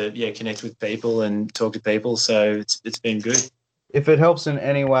time to connect with people and talk to people. So it's been good. If it helps in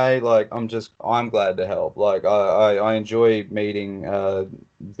any way, like, I'm glad to help. Like, I enjoy meeting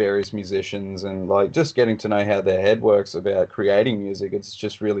various musicians and like just getting to know how their head works about creating music. It's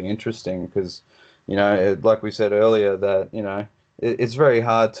just really interesting because, like we said earlier, that it's very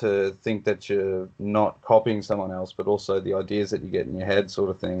hard to think that you're not copying someone else, but also the ideas that you get in your head, sort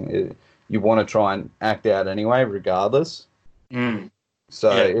of thing. You want to try and act out anyway, regardless.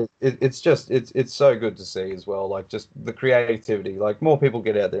 So it's so good to see as well, like just the creativity, like more people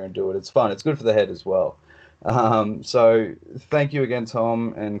get out there and do it. It's fun. It's good for the head as well. So thank you again,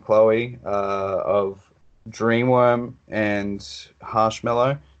 Tom and Chloe of Dreamworm and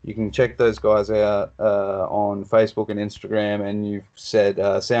Harshmellow. You can check those guys out on Facebook and Instagram, and you've said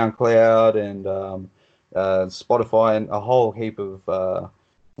SoundCloud and Spotify and a whole heap of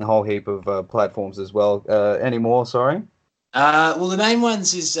platforms as well. Any more? Sorry. Well, the main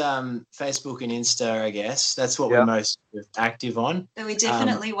ones is Facebook and Insta, I guess. That's what we're most active on. So we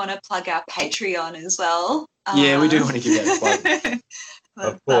definitely want to plug our Patreon as well. Yeah, we do want to give that a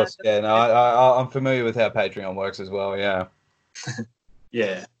plug. Of course, yeah. No, I'm familiar with how Patreon works as well, yeah.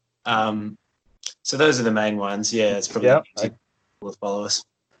 Yeah. So those are the main ones. Yeah, it's probably easy to follow us.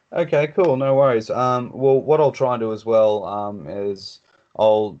 Okay, cool. No worries. Well, what I'll try and do as well is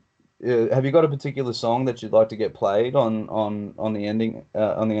have you got a particular song that you'd like to get played on the ending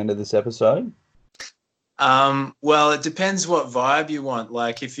on the end of this episode? Well, it depends what vibe you want.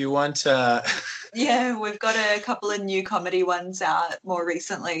 Like, if you want Yeah, we've got a couple of new comedy ones out more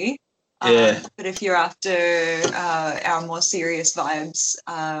recently. Yeah. But if you're after our more serious vibes,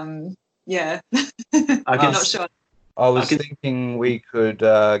 yeah. I'm not sure. I was thinking we could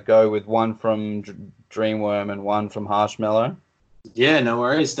go with one from Dreamworm and one from Harshmellow. Yeah, no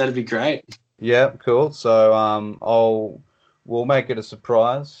worries. That'd be great. Yeah, cool. So we'll make it a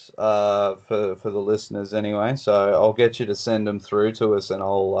surprise for the listeners anyway. So I'll get you to send them through to us, and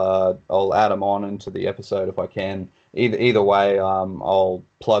I'll add them on into the episode if I can. Either way, I'll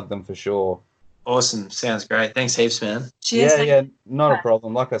plug them for sure. Awesome. Sounds great. Thanks heaps, man. Cheers. Yeah, not a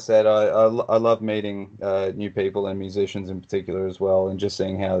problem. Like I said, I love meeting new people and musicians in particular as well, and just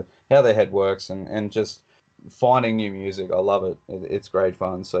seeing how their head works and just finding new music. I love it. It's great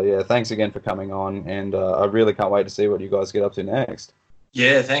fun. So yeah, thanks again for coming on, and I really can't wait to see what you guys get up to next.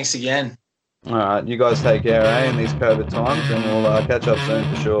 Yeah, thanks again. All right, you guys take care, in these COVID times, and we'll catch up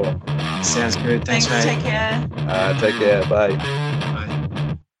soon for sure. Sounds good. Thanks, mate. Take care. Take care. Bye. Bye.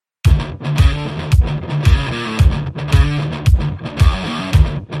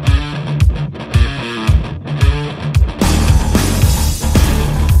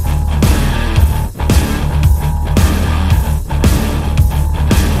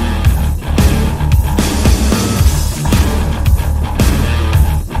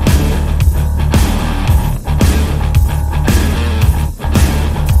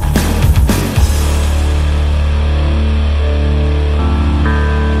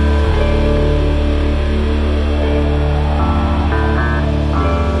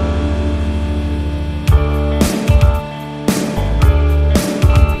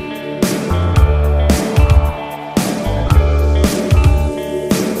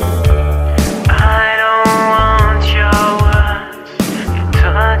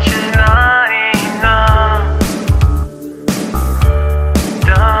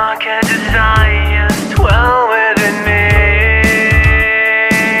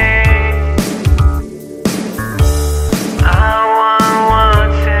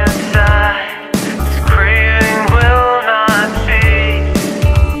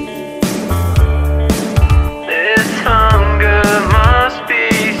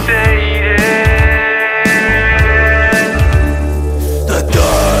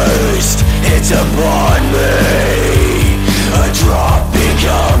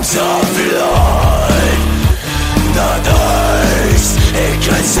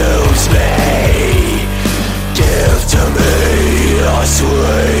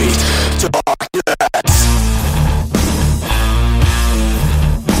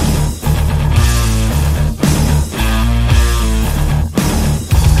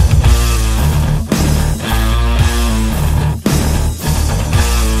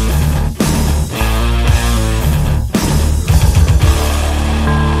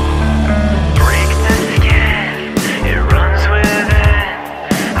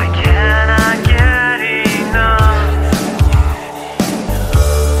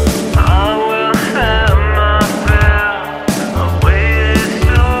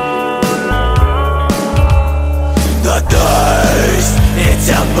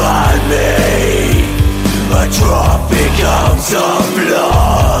 becomes a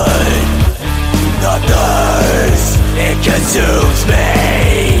flood. The thirst, it consumes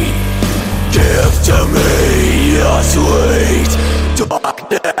me. Give to me a sweet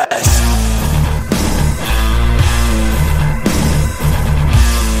darkness.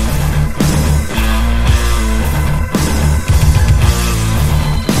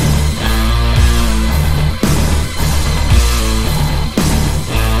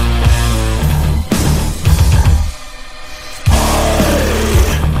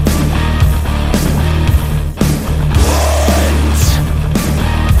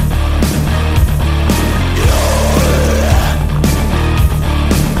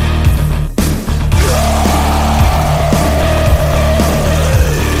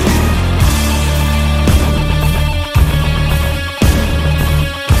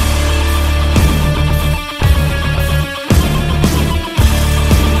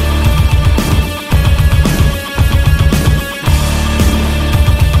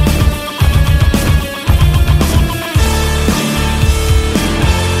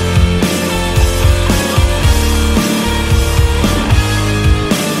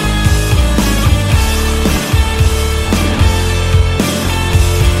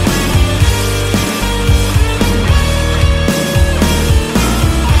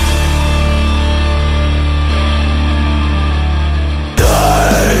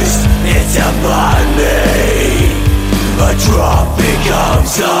 Upon me, a drop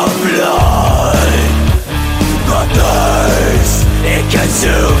becomes a flood. The thirst, it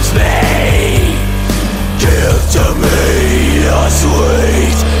consumes me. Give to me a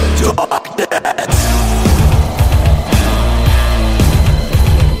sweet darkness.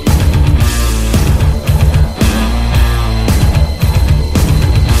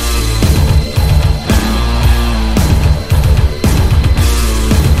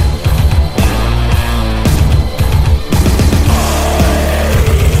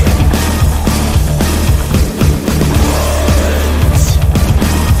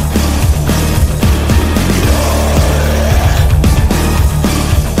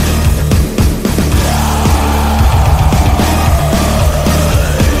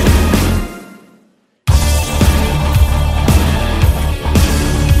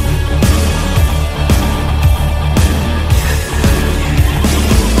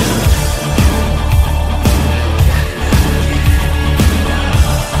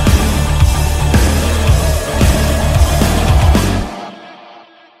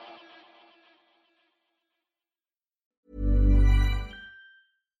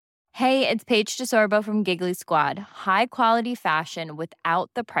 Hey, it's Paige DeSorbo from Giggly Squad. High quality fashion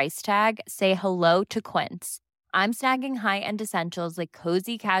without the price tag. Say hello to Quince. I'm snagging high-end essentials like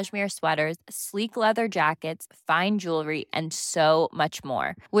cozy cashmere sweaters, sleek leather jackets, fine jewelry, and so much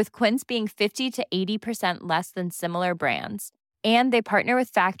more. With Quince being 50 to 80% less than similar brands. And they partner with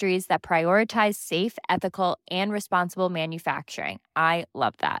factories that prioritize safe, ethical, and responsible manufacturing. I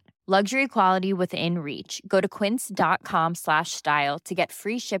love that. Luxury quality within reach. Go to quince.com/style to get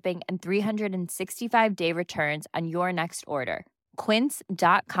free shipping and 365-day returns on your next order.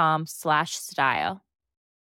 Quince.com/style.